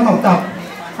lên trong học tập.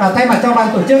 Thay mặt cho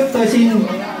ban tổ chức, tôi xin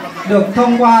được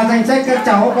thông qua danh sách các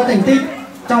cháu có thành tích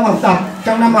trong học tập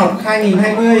trong năm học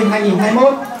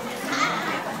 2020-2021.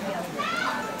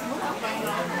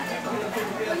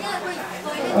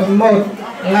 Một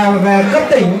là về cấp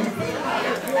tỉnh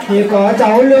thì có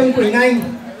cháu Lương Quỳnh Anh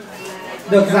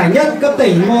được giải nhất cấp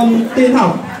tỉnh môn tin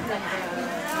học.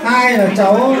 2 là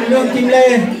cháu Lương Kim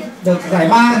Lê được giải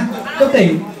 3 cấp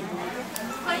tỉnh.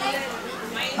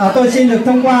 Tôi xin được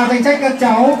thông qua danh sách các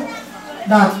cháu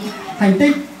đạt thành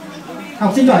tích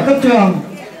học sinh giỏi cấp trường.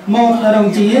 Một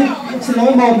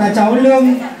là cháu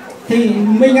Lương Thị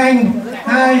Minh Anh.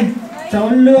 2 cháu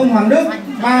Lương Hoàng Đức.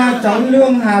 3 cháu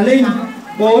Lương Hà Linh.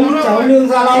 4 cháu Lương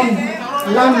Gia Long.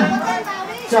 5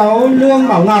 cháu Lương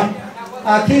Bảo Ngọc.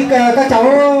 Khi các cháu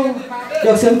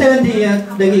được sướng tên thì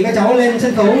đề nghị các cháu lên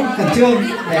sân khấu khẩn trương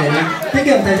để tiết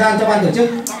kiệm thời gian cho ban tổ chức.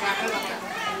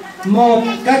 Một,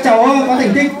 các cháu có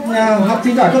thành tích học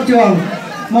sinh giỏi cấp trường.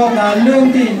 1 là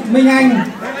Lương Thị Minh Anh.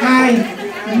 2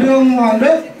 Lương Hoàng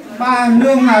Đức. 3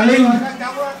 Lương Hà Linh.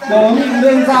 4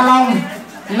 Lương Gia Long.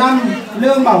 5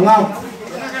 Lương Bảo Ngọc.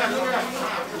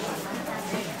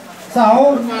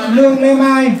 6 Lương Lê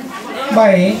Mai.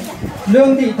 7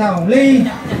 Lương Thị Thảo Ly.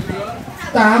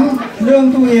 8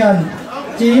 Lương Thu Hiền.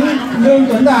 9 Lương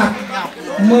Tuấn Đạt.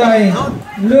 10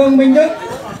 Lương Minh Đức.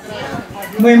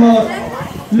 11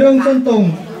 Lương Xuân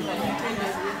Tùng.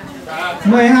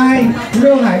 12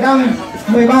 Lương Hải Đăng.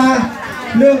 13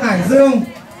 Lương Hải Dương.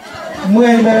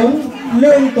 14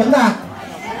 Lương Tuấn Đạt.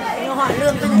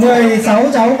 16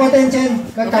 cháu có tên trên,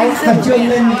 các cháu khẩn trương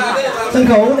lên sân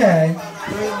khấu để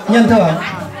nhận thưởng.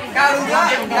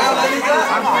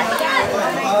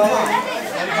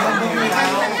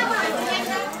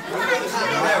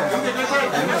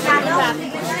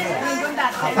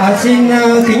 Xin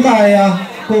kính mời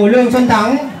cụ Lương Xuân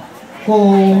Thắng,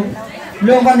 cụ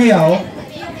Lương Văn Hiểu,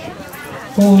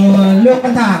 cụ Lương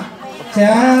Văn Thạc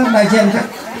sẽ đại diện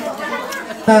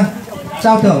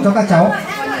trao thưởng cho các cháu.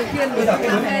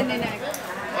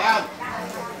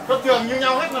 Cấp trường như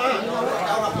nhau hết mà.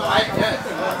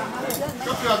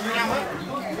 Cấp trường như nhau hết.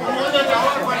 Mỗi đứa cháu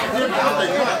quan trọng riêng cấp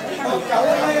tỉnh mà. Cháu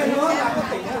Lê nữa là cấp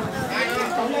tỉnh.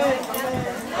 Cháu Lê.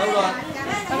 Đâu rồi?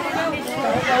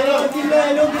 Lương Kim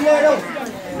Lê, Lương Kim Lê đâu?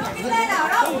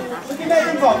 Lương Kim Lê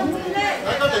trên cổng.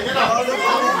 Cấp tỉnh cái nào?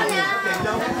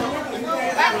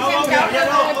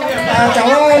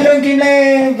 Cháu Lương Kim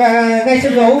Lê về gây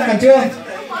sân khấu khẩn trương.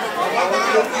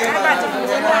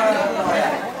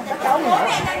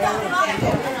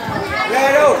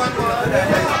 Lê đâu?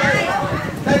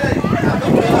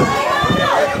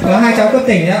 Có 2 cháu cấp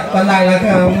tỉnh ạ, còn lại là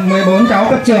 14 cháu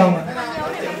cấp trường.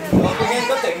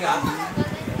 Cấp tỉnh hả?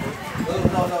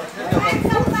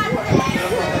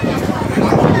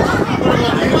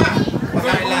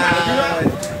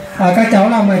 Các cháu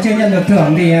nào mà chưa nhận được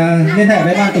thưởng thì liên hệ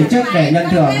với ban tổ chức để nhận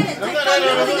thưởng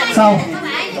sau.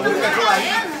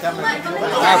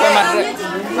 Quay mặt đấy.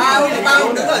 Bao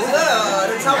đứng ở giữa ở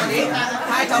đằng sau tí.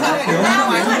 2 cháu này đứng ra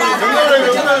ngoài ra.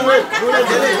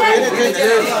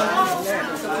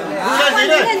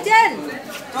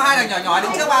 Cho 2 thằng nhỏ nhỏ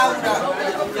đứng trước bao.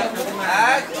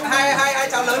 Đấy, hai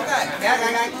cháu lớn này.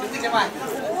 Anh đứng trên ngoài.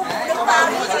 Cho bao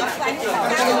đứng ở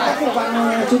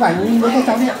giữa. Chụp ảnh với các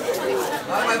cháu đi ạ.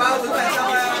 Ngoài bao đứng ở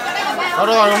sau. Thôi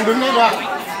rồi, ông đứng đấy bạn.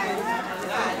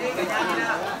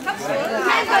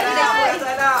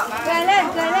 Cười lên,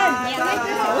 cười lên.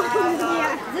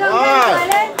 Dương cười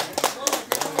lên.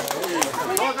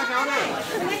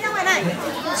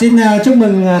 Xin chúc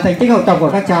mừng thành tích học tập của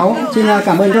các cháu. Xin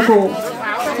cảm ơn các cụ.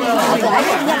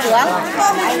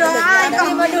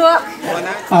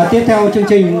 Tiếp theo chương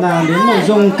trình là đến nội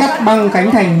dung cắt băng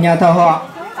khánh thành nhà thờ họ.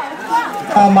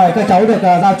 Mời các cháu được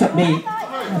giao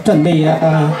chuẩn bị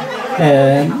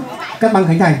để cắt băng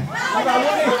khánh thành.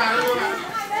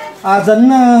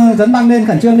 Dẫn băng lên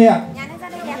khẩn trương đi ạ.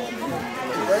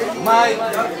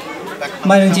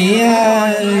 Mời đồng chí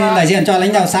đại diện cho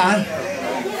lãnh đạo xã.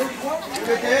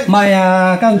 Mời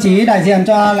các đồng chí đại diện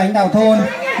cho lãnh đạo thôn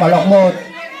Bảo Lộc 1,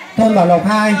 thôn Bảo Lộc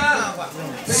 2.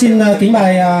 Xin kính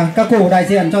mời các cụ đại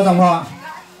diện cho dòng họ.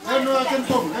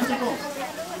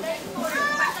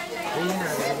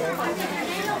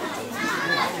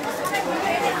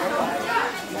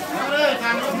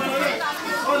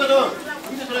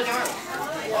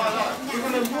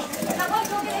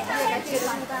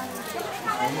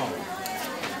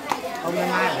 Ông mai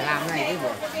phải làm này chứ bộ.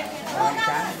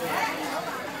 Chán.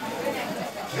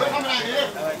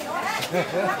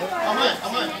 Ông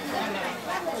ơi.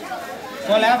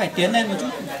 Có lẽ phải tiến lên một chút.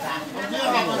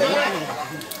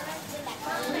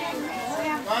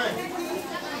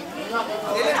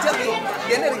 Tiến lên trước đi.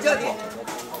 Tiến lên trước đi.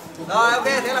 Rồi ok,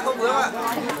 thế là không vướng ạ.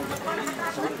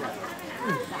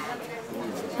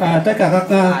 Tất cả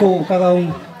các cụ, các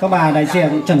ông, các bà đại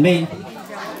diện chuẩn bị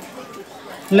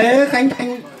lễ khánh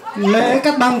thành, lễ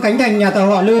cắt băng khánh thành nhà thờ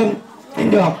họ Lương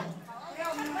xin được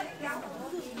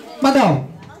bắt đầu.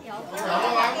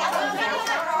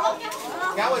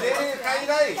 Kéo ở đây, khay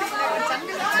đây.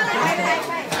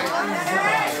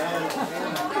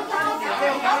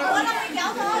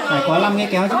 Phải có 5 cái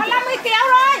kéo chứ. Có 50 kéo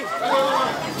rồi.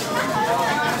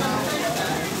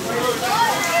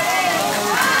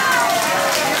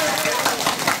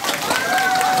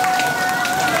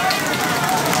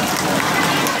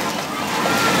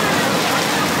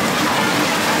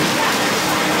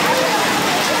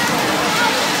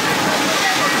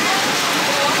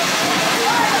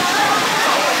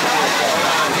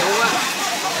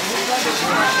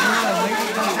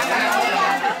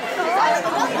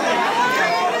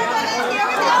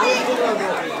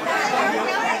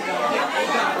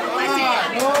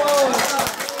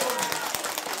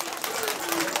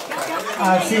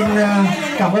 Xin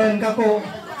cảm ơn các cụ,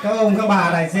 các ông, các bà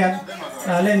đại diện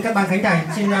lên các băng khánh thành.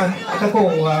 Xin các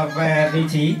cụ về vị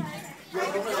trí.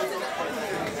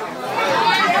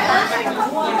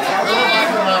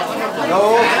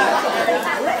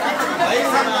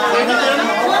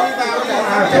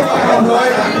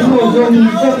 Nội dung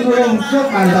trước hương trước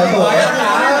bàn thờ tổ.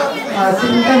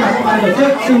 Xin thay mặt ban tổ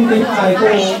chức xin kính mời cụ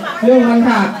Lương Văn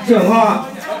Thạc, trưởng họ,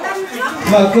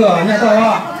 mở cửa nhà thờ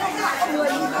họ.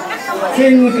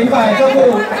 Xin kính mời các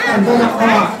cụ làm gia nhập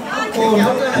họ, cụ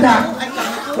Đạt,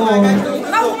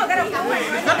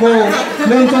 cụ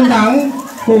Lương Xuân Thắng,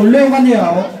 cụ Lương Văn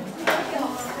Hiểu.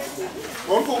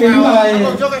 Kính mời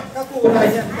các cụ đại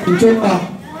diện tỉnh Trung vào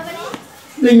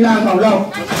đình làng Bảo Lộc.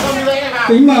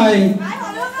 Kính mời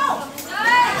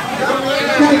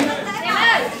khách,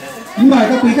 kính mời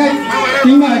các quý khách,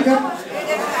 kính mời các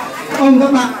ông,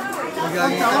 các bạn.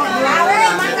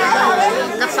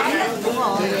 Cắt sẵn đúng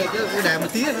rồi, để một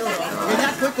tí nữa. Cái nhát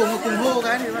cuối cùng cùng hô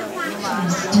cái này.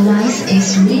 Device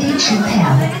is ready to pair.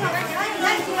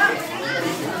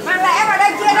 Mang lẽ vào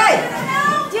đây Chiên đây.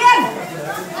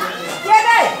 Chiên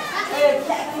đây.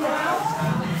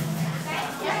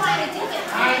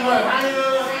 Hai người.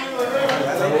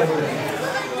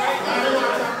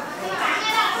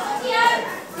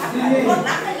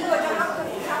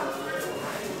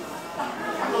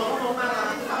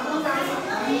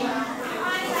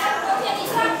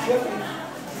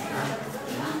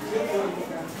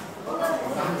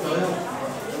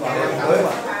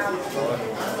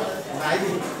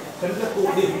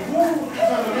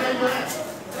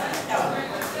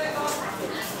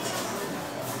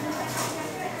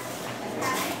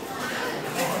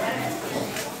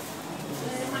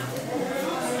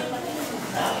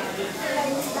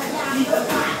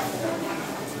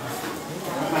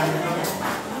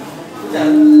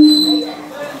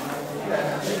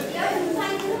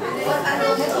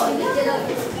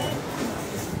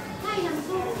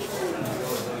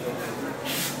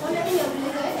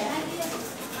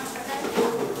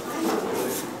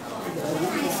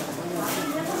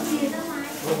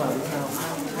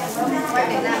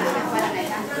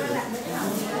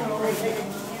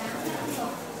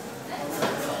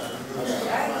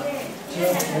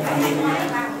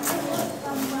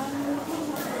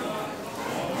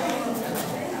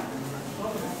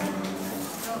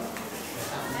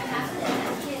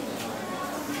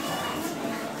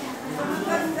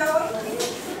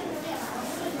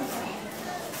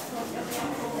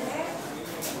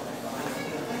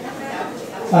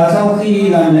 Sau khi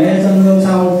làm lễ dâng hương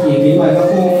xong thì kính mời các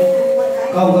cụ,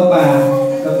 các ông, các bà,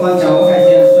 các con cháu đại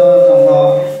diện cho dòng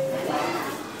họ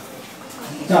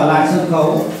trở lại sân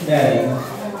khấu để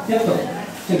tiếp tục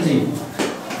chương trình.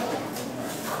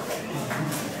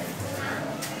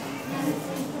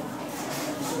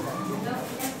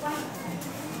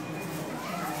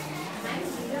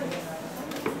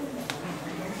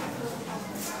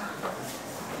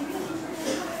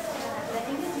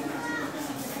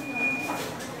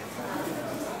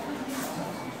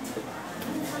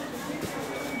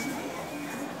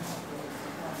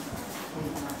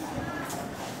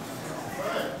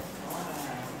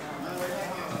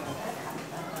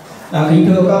 Kính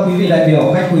thưa các quý vị đại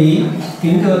biểu, khách quý,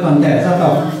 kính thưa toàn thể gia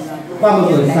tộc, qua một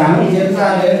buổi sáng diễn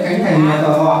ra lễ khánh thành nhà thờ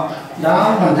họ đã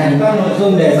hoàn thành các nội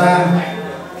dung đề ra.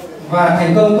 và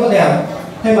thành công tốt đẹp.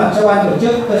 Thay mặt cho ban tổ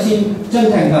chức, tôi xin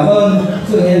chân thành cảm ơn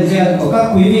sự hiện diện của các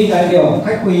quý vị đại biểu,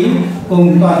 khách quý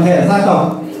cùng toàn thể gia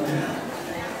tộc.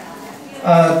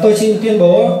 Tôi xin tuyên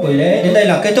bố buổi lễ đến đây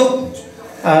là kết thúc.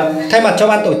 Thay mặt cho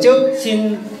ban tổ chức,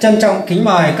 xin trân trọng kính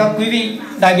mời các quý vị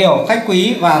đại biểu, khách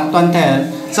quý và toàn thể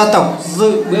gia tộc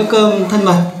dự bữa cơm thân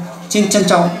mật. Xin trân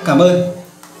trọng cảm ơn.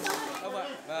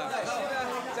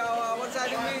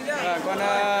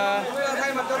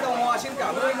 Thay mặt cho dòng họ xin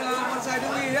cảm ơn bonsai Đức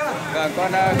Huy nhé. Và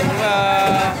con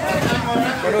cũng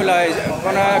có đôi lời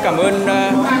con cảm ơn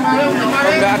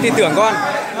ông đã tin tưởng con,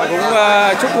 và cũng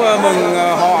chúc mừng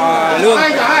họ Lương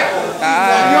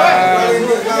đã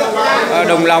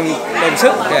đồng lòng đồng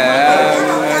sức để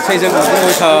xây dựng một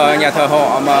ngôi thờ, nhà thờ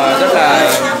họ mà rất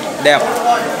là đẹp,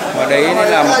 và đấy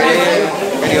là một cái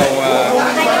điều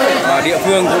mà địa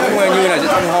phương cũng như là dân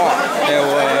trong họ đều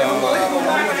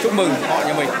chúc mừng họ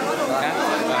nhà mình.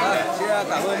 Xin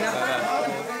cảm ơn nhé.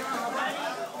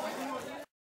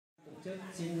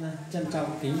 Xin trân trọng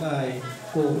kính mời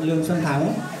cụ Lương Xuân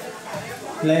Thắng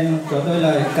lên có đôi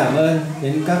lời cảm ơn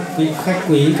đến các vị khách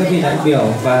quý, các vị đại biểu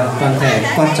và toàn thể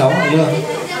con cháu họ Lương.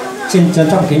 Xin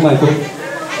trân trọng kính mời cụ.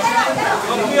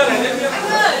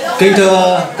 Kính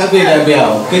thưa các vị đại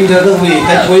biểu, kính thưa các vị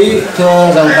khách quý,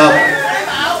 thưa dòng tộc,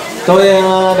 tôi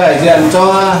đại diện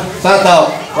cho gia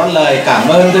tộc có lời cảm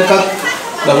ơn tới các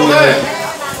đồng nghiệp,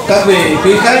 các vị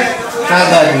quý khách xa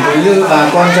gần cũng như bà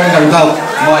con trong dòng tộc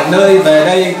mọi nơi về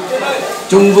đây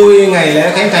chung vui ngày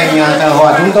lễ khánh thành nhà thờ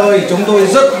họ chúng tôi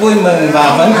rất vui mừng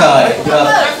và phấn khởi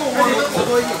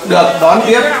được đón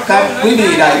tiếp các quý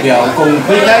vị đại biểu cùng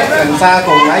quý khách gần xa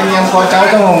cùng anh em con cháu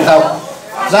trong dòng tộc.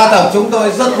 Gia tộc chúng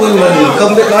tôi rất vui mừng,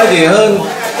 không biết nói gì hơn.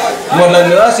 Một lần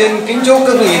nữa xin kính chúc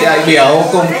các vị đại biểu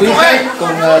cùng quý khách cùng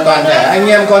toàn thể anh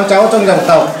em con cháu trong dòng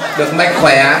tộc được mạnh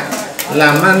khỏe,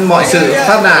 làm ăn mọi sự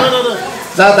phát đạt.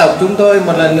 Gia tộc chúng tôi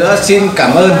một lần nữa xin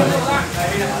cảm ơn.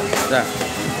 Dạ.